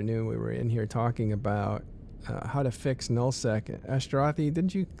Tuesday afternoon, we were in here talking about how to fix nullsec. Ashtarothi,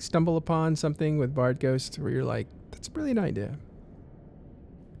 didn't you stumble upon something with Bard Ghost where you're like, that's a brilliant idea?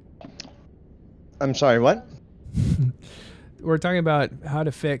 I'm sorry, what? We're talking about how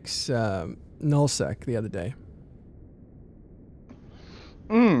to fix nullsec the other day.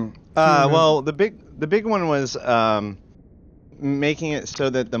 Well, the big one was making it so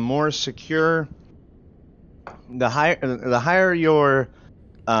that the more secure, the higher your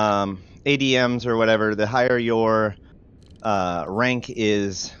ADMs or whatever, the higher your rank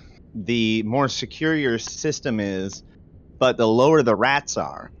is, the more secure your system is, but the lower the rats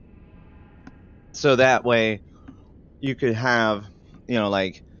are. So that way you could have,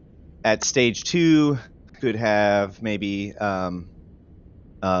 like at stage 2, could have maybe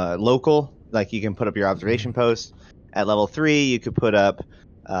local, like you can put up your observation post. At level 3, you could put up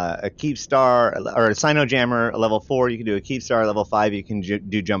a keep star or a Sino jammer. At level 4, you can do a keep star. At level 5, you can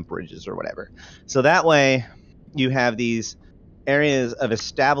do jump bridges or whatever. So that way you have these areas of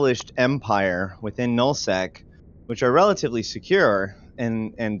established empire within nullsec, which are relatively secure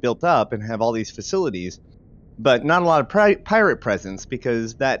and built up and have all these facilities, but not a lot of pirate presence,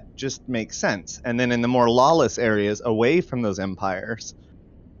 because that just makes sense. And then in the more lawless areas away from those empires,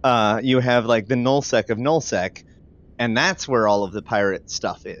 you have like the nullsec of nullsec, and that's where all of the pirate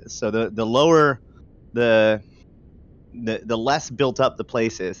stuff is. So the lower the less built up the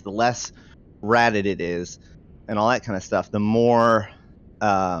place is, the less ratted it is, and all that kind of stuff, the more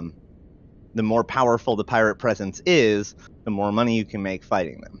powerful the pirate presence is, the more money you can make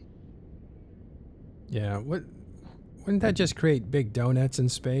fighting them. Yeah, wouldn't that just create big donuts in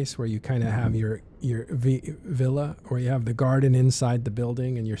space where you kind of have your villa, or you have the garden inside the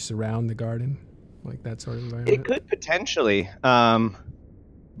building and you surround the garden, like that sort of environment? It could potentially,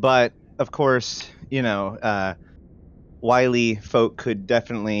 but of course, wily folk could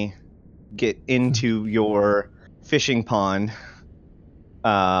definitely get into your fishing pond.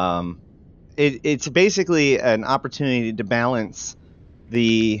 It's basically an opportunity to balance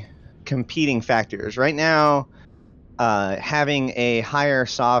the competing factors. Right now, having a higher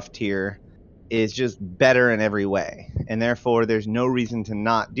soft tier is just better in every way, and therefore there's no reason to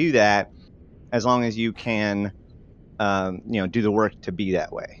not do that, as long as you can do the work to be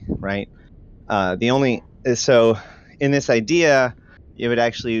that way, right? So in this idea, you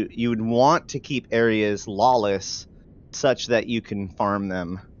would want to keep areas lawless such that you can farm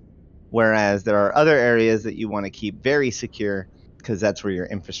them, whereas there are other areas that you want to keep very secure, because that's where your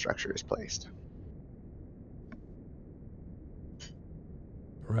infrastructure is placed.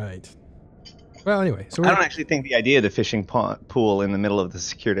 Right. Well, anyway, so I don't actually think the idea of the fishing pool in the middle of the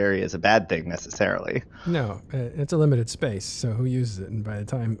secured area is a bad thing necessarily. No, it's a limited space, so who uses it? And by the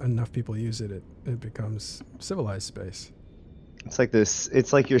time enough people use it, it becomes civilized space. It's like this.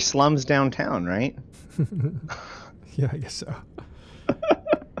 It's like your slums downtown, right? Yeah, I guess so.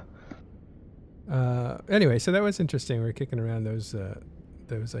 Anyway, so that was interesting. We're kicking around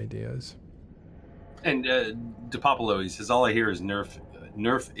those ideas. And DePopolo, he says, all I hear is nerf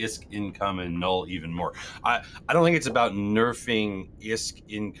ISK income and null even more. I don't think it's about nerfing ISK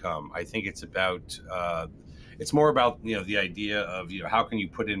income. I think it's about it's more about the idea of how can you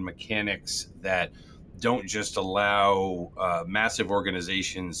put in mechanics that don't just allow massive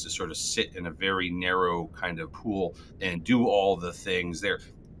organizations to sort of sit in a very narrow kind of pool and do all the things there.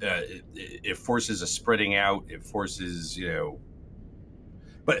 It forces a spreading out. It forces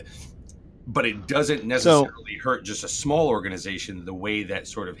but it doesn't necessarily hurt just a small organization the way that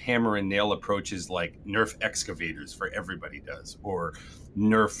sort of hammer and nail approaches like nerf excavators for everybody does, or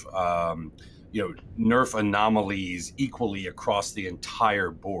nerf nerf anomalies equally across the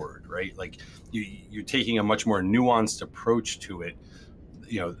entire board, right? Like you're taking a much more nuanced approach to it,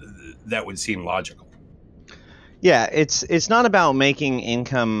 that would seem logical. Yeah, it's not about making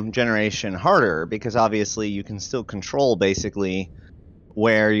income generation harder, because obviously you can still control basically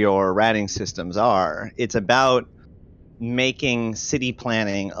where your ratting systems are. It's about making city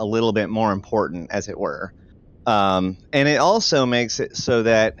planning a little bit more important, as it were. And it also makes it so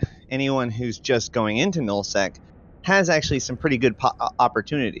that anyone who's just going into nullsec has actually some pretty good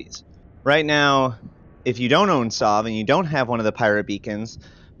opportunities. Right now, if you don't own SOV and you don't have one of the pirate beacons,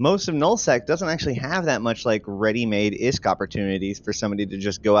 most of nullsec doesn't actually have that much like ready-made ISK opportunities for somebody to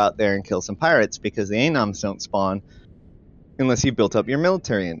just go out there and kill some pirates, because the anoms don't spawn unless you built up your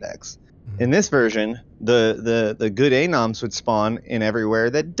military index. In this version, the good anoms would spawn in everywhere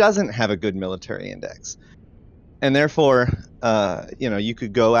that doesn't have a good military index. And therefore, you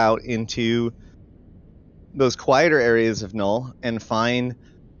could go out into those quieter areas of Null and find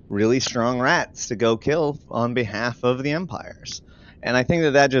really strong rats to go kill on behalf of the empires. And I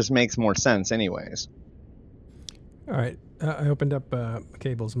think that just makes more sense anyways. All right. I opened up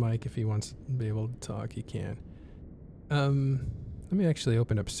Cable's mic. If he wants to be able to talk, he can. Let me actually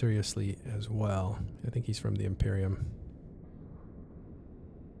open up Seriously as well. I think he's from the Imperium.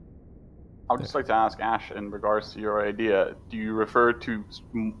 I would just like to ask Ash, in regards to your idea, do you refer to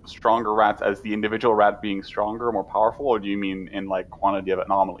stronger rats as the individual rat being stronger, more powerful, or do you mean in like quantity of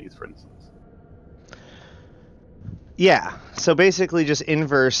anomalies, for instance? Yeah, so basically just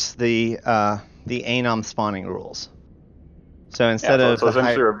inverse the anom spawning rules. So instead of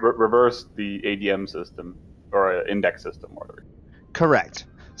essentially reverse the ADM system or index system, or whatever. Correct.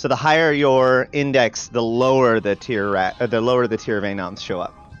 So the higher your index, the lower the tier the lower the tier of anoms show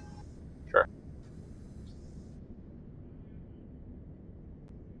up. Sure.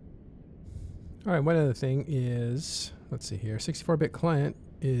 All right. One other thing is, let's see here. 64-bit client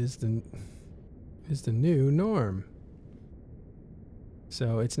is the new norm.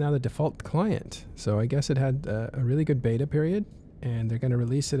 So it's now the default client. So I guess it had a really good beta period, and they're going to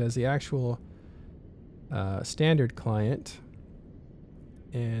release it as the actual standard client.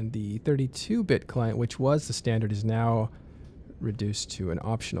 And the 32-bit client, which was the standard, is now reduced to an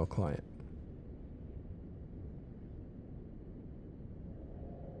optional client.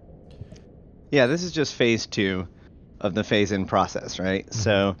 Yeah, this is just phase 2 of the phase-in process, right? Mm-hmm.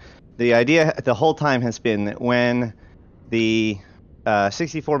 So the idea the whole time has been that when the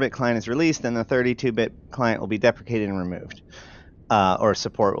 64-bit client is released, then the 32-bit client will be deprecated and removed. Or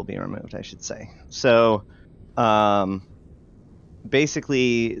support will be removed, I should say. So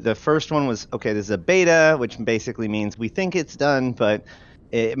basically, the first one was, okay, this is a beta, which basically means we think it's done, but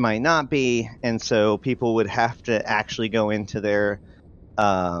it might not be. And so people would have to actually go into their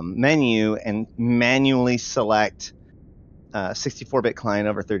menu and manually select 64-bit client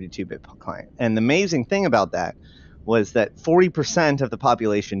over 32-bit client. And the amazing thing about that was that 40% of the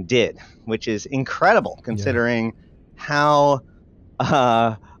population did, which is incredible considering how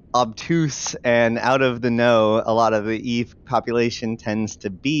obtuse and out of the know a lot of the EVE population tends to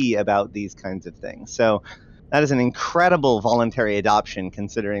be about these kinds of things. So that is an incredible voluntary adoption,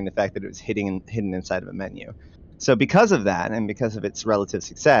 considering the fact that it was hidden inside of a menu. So because of that, and because of its relative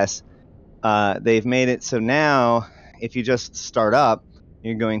success, they've made it so now if you just start up,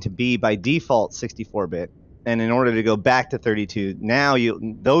 you're going to be by default 64-bit. And in order to go back to 32, now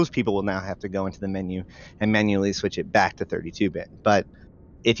those people will now have to go into the menu and manually switch it back to 32-bit. But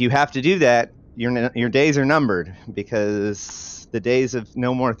if you have to do that, your days are numbered, because the days of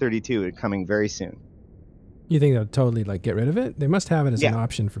no more 32 are coming very soon. You think they'll totally get rid of it? They must have it as an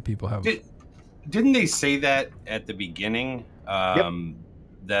option for people who have. Didn't they say that at the beginning? Yep.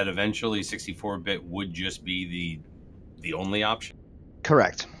 That eventually 64-bit would just be the only option?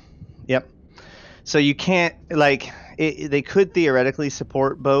 Correct. Yep. So you can't they could theoretically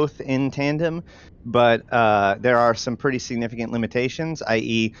support both in tandem, but there are some pretty significant limitations,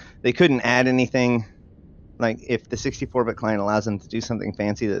 i.e. they couldn't add anything. Like if the 64-bit client allows them to do something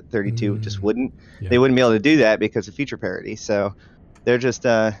fancy that 32 just wouldn't, they wouldn't be able to do that because of feature parity. So they're just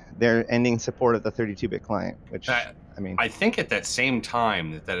they're ending support of the 32-bit client, which I think at that same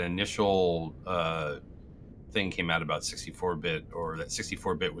time that initial thing came out about 64-bit, or that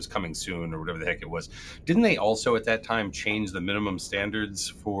 64-bit was coming soon, or whatever the heck it was, didn't they also at that time change the minimum standards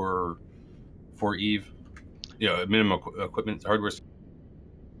for EVE? Minimum equipment hardware.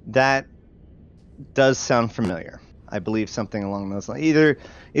 That does sound familiar. I believe something along those lines.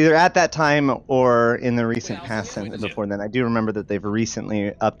 Either at that time or in the recent past before then. I do remember that they've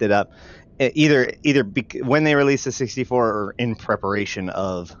recently upped it up. Either when they released the 64 or in preparation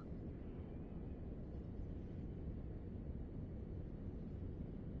of.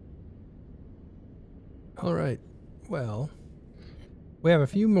 All right. Well, we have a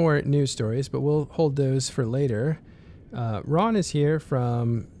few more news stories, but we'll hold those for later. Ron is here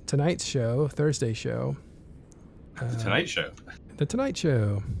from tonight's show, Thursday show. The Tonight Show. The Tonight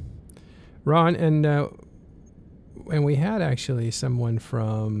Show. Ron, and we had actually someone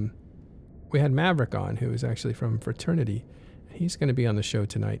from... We had Maverick on, who is actually from Fraternity. He's going to be on the show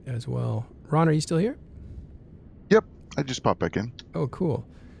tonight as well. Ron, are you still here? Yep, I just popped back in. Oh, cool.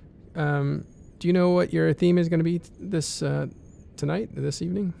 Do you know what your theme is going to be this this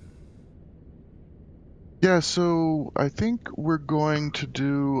evening? Yeah, so I think we're going to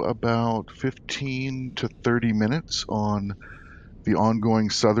do about 15 to 30 minutes on the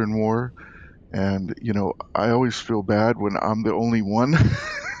ongoing Southern War. And, you know, I always feel bad when I'm the only one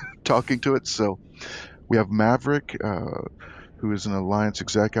talking to it. So we have Maverick, who is an Alliance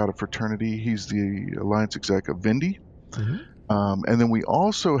exec out of Fraternity. He's the Alliance exec of Vindy. Mm-hmm. And then we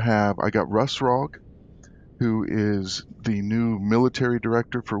also have, I got Russ Rogg, who is the new military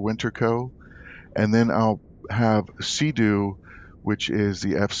director for Winterco. And then I'll have Sidu, which is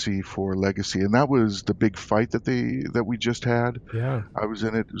the FC for Legacy. And that was the big fight that we just had. Yeah. I was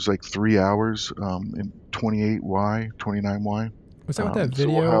in it. It was like 3 hours in 28Y, 29Y. Was that what that video?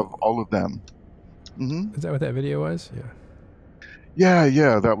 So we'll have all of them. Mm-hmm. Is that what that video was? Yeah.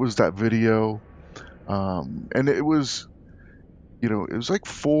 Yeah, that was that video. And it was, you know, it was like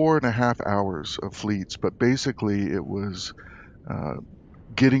 4.5 hours of fleets, but basically it was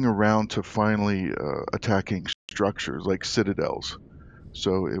getting around to finally attacking structures like citadels.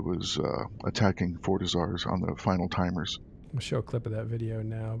 So it was attacking Fortizars on the final timers. I'll show a clip of that video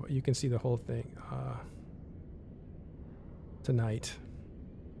now, but you can see the whole thing tonight.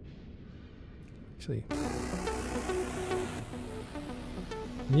 Actually,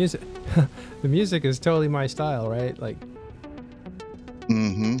 music. The music is totally my style, right? Like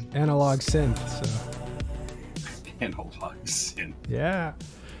analog synth. So Analog synth. yeah.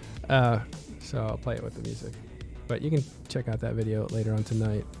 So I'll play it with the music, but you can check out that video later on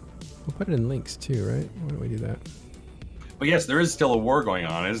tonight. We'll put it in links too, right? Why don't we do that? But yes, there is still a war going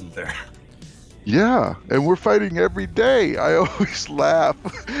on, isn't there? Yeah, and we're fighting every day. I always laugh.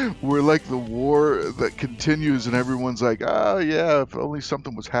 We're like the war that continues, and everyone's like, "Oh yeah, if only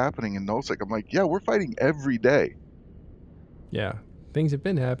something was happening." And Nullsec, I'm like, "Yeah, we're fighting every day." Yeah, things have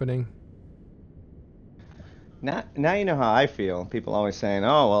been happening. Now you know how I feel. People always saying,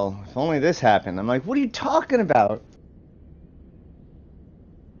 "Oh well, if only this happened." I'm like, "What are you talking about?"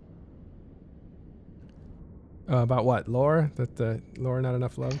 About what? Lore? That the lore not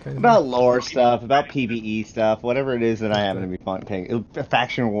enough love kind of About thing? lore stuff, about PvE stuff, whatever it is that I happen to be paying.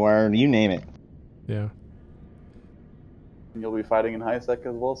 Faction war, you name it. Yeah. And you'll be fighting in high sec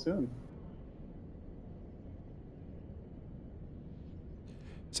as well soon.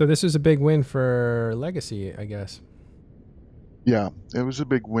 So this was a big win for Legacy, I guess. Yeah, it was a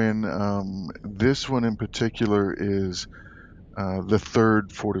big win. This one in particular is the third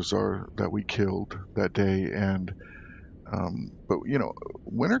Fortizar that we killed that day, and but you know,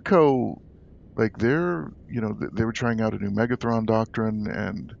 Winterco, like they were trying out a new Megathron doctrine,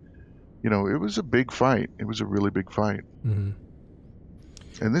 and you know, it was a big fight. It was a really big fight. Mm-hmm.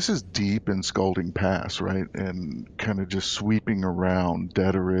 And this is deep in Scalding Pass, right? And kind of just sweeping around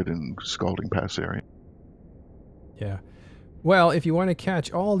Deterid and Scalding Pass area. Yeah. Well, if you want to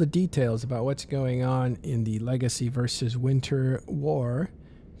catch all the details about what's going on in the Legacy versus Winter War,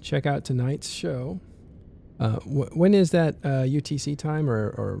 check out tonight's show. When is that UTC time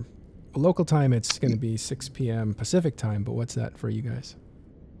or local time? It's going to be 6 p.m. Pacific time, but what's that for you guys?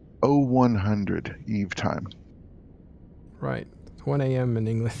 0100 Eve time. Right. It's 1 a.m. in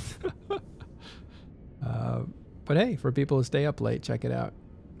England. But hey, for people who stay up late, check it out.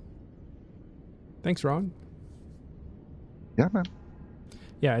 Thanks, Ron. Yeah, man.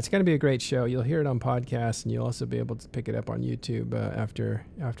 Yeah, it's going to be a great show. You'll hear it on podcasts, and you'll also be able to pick it up on YouTube after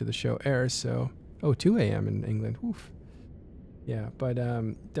the show airs. So, 2 a.m. in England. Oof. Yeah, but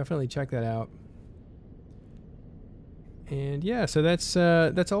definitely check that out. And yeah, so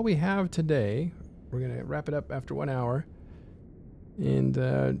that's all we have today. We're gonna wrap it up after 1 hour.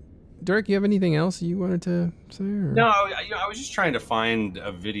 And Dirk, you have anything else you wanted to say? Or? No, I was just trying to find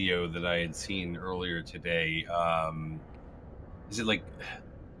a video that I had seen earlier today. Is it like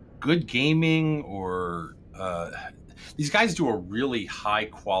Good Gaming or these guys do a really high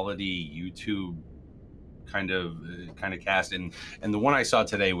quality YouTube kind of cast, and the one I saw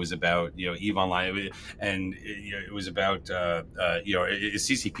today was about EVE Online, and it was about is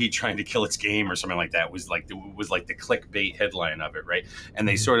CCP trying to kill its game or something like that. It was like the clickbait headline of it, right? And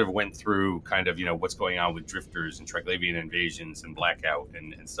they sort of went through kind of what's going on with drifters and Triglavian invasions and Blackout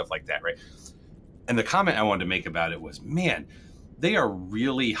and stuff like that, right? And the comment I wanted to make about it was, man, they are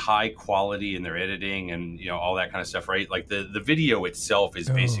really high quality in their editing and all that kind of stuff, right? Like the video itself is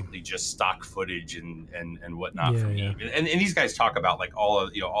basically just stock footage and whatnot from Eve. And these guys talk about like all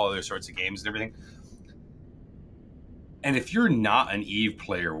other sorts of games and everything. And if you're not an Eve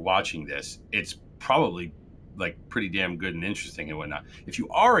player watching this, it's probably like pretty damn good and interesting and whatnot. If you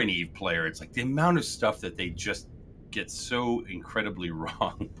are an Eve player, it's like the amount of stuff that they just get so incredibly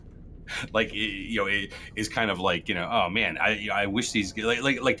wrong. Like it is kind of like oh man, I wish these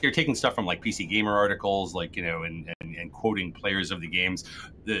like they're taking stuff from like PC Gamer articles, like and quoting players of the games,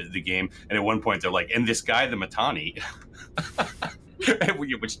 the game, and at one point they're like, and this guy the Matani,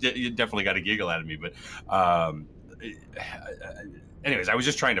 which definitely got a giggle out of me, but anyways, I was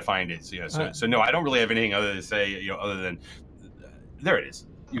just trying to find it. So no, I don't really have anything other to say other than there it is.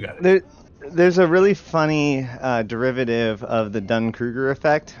 You got it. There's a really funny derivative of the Dunn-Kruger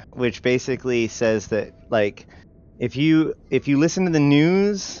effect, which basically says that like if you listen to the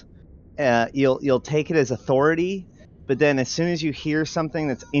news, you'll take it as authority, but then as soon as you hear something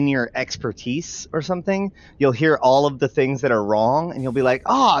that's in your expertise or something, you'll hear all of the things that are wrong, and you'll be like,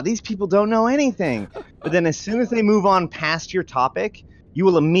 these people don't know anything. But then as soon as they move on past your topic, you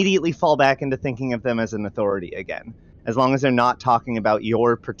will immediately fall back into thinking of them as an authority again, as long as they're not talking about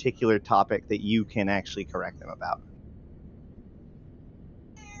your particular topic that you can actually correct them about.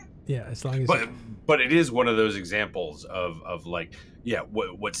 Yeah, as long as. But it is one of those examples of like,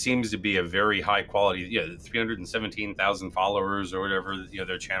 what seems to be a very high quality, 317,000 followers or whatever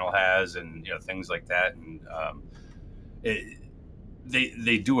their channel has, and things like that, and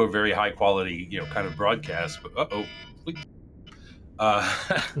they do a very high quality kind of broadcast. But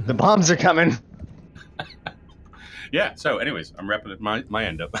the bombs are coming. Yeah. So, anyways, I'm wrapping my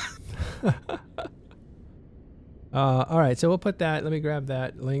end up. All right, so we'll put that. Let me grab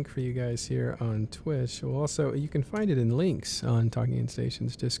that link for you guys here on Twitch. We'll also, you can find it in links on Talking in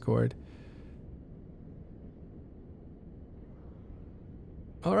Stations Discord.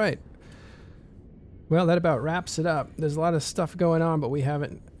 All right. Well, that about wraps it up. There's a lot of stuff going on, but we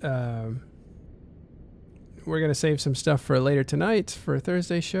haven't. We're going to save some stuff for later tonight for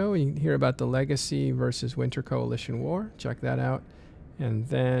Thursday's show. You can hear about the Legacy versus Winter Coalition War. Check that out. And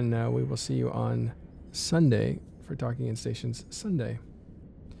then we will see you on Sunday for Talking in Stations Sunday.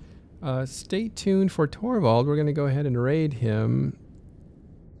 Stay tuned for Torvald. We're going to go ahead and raid him.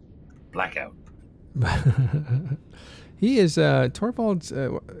 Blackout. He is Torvald's...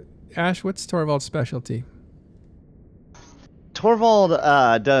 Ash, what's Torvald's specialty? Torvald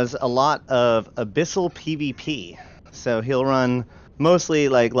does a lot of abyssal PvP, so he'll run mostly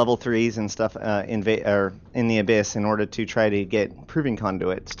like level 3s and stuff in the abyss in order to try to get proving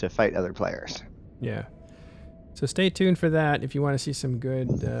conduits to fight other players. Yeah. So stay tuned for that if you want to see some good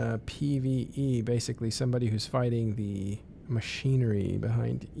PvE, basically somebody who's fighting the machinery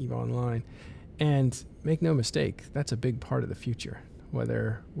behind EVE Online. And make no mistake, that's a big part of the future,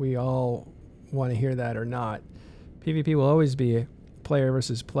 whether we all want to hear that or not. PvP will always be player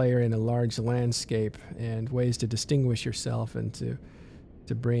versus player in a large landscape, and ways to distinguish yourself and to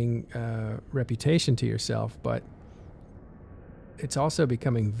bring reputation to yourself. But it's also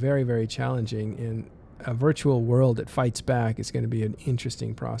becoming very, very challenging in a virtual world that fights back. It's going to be an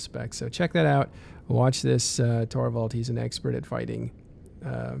interesting prospect. So check that out. Watch this Torvald. He's an expert at fighting,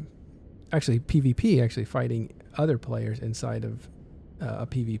 actually PvP, actually fighting other players inside of a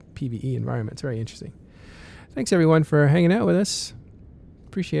PvE environment. It's very interesting. Thanks, everyone, for hanging out with us.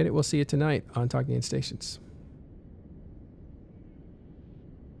 Appreciate it. We'll see you tonight on Talking in Stations.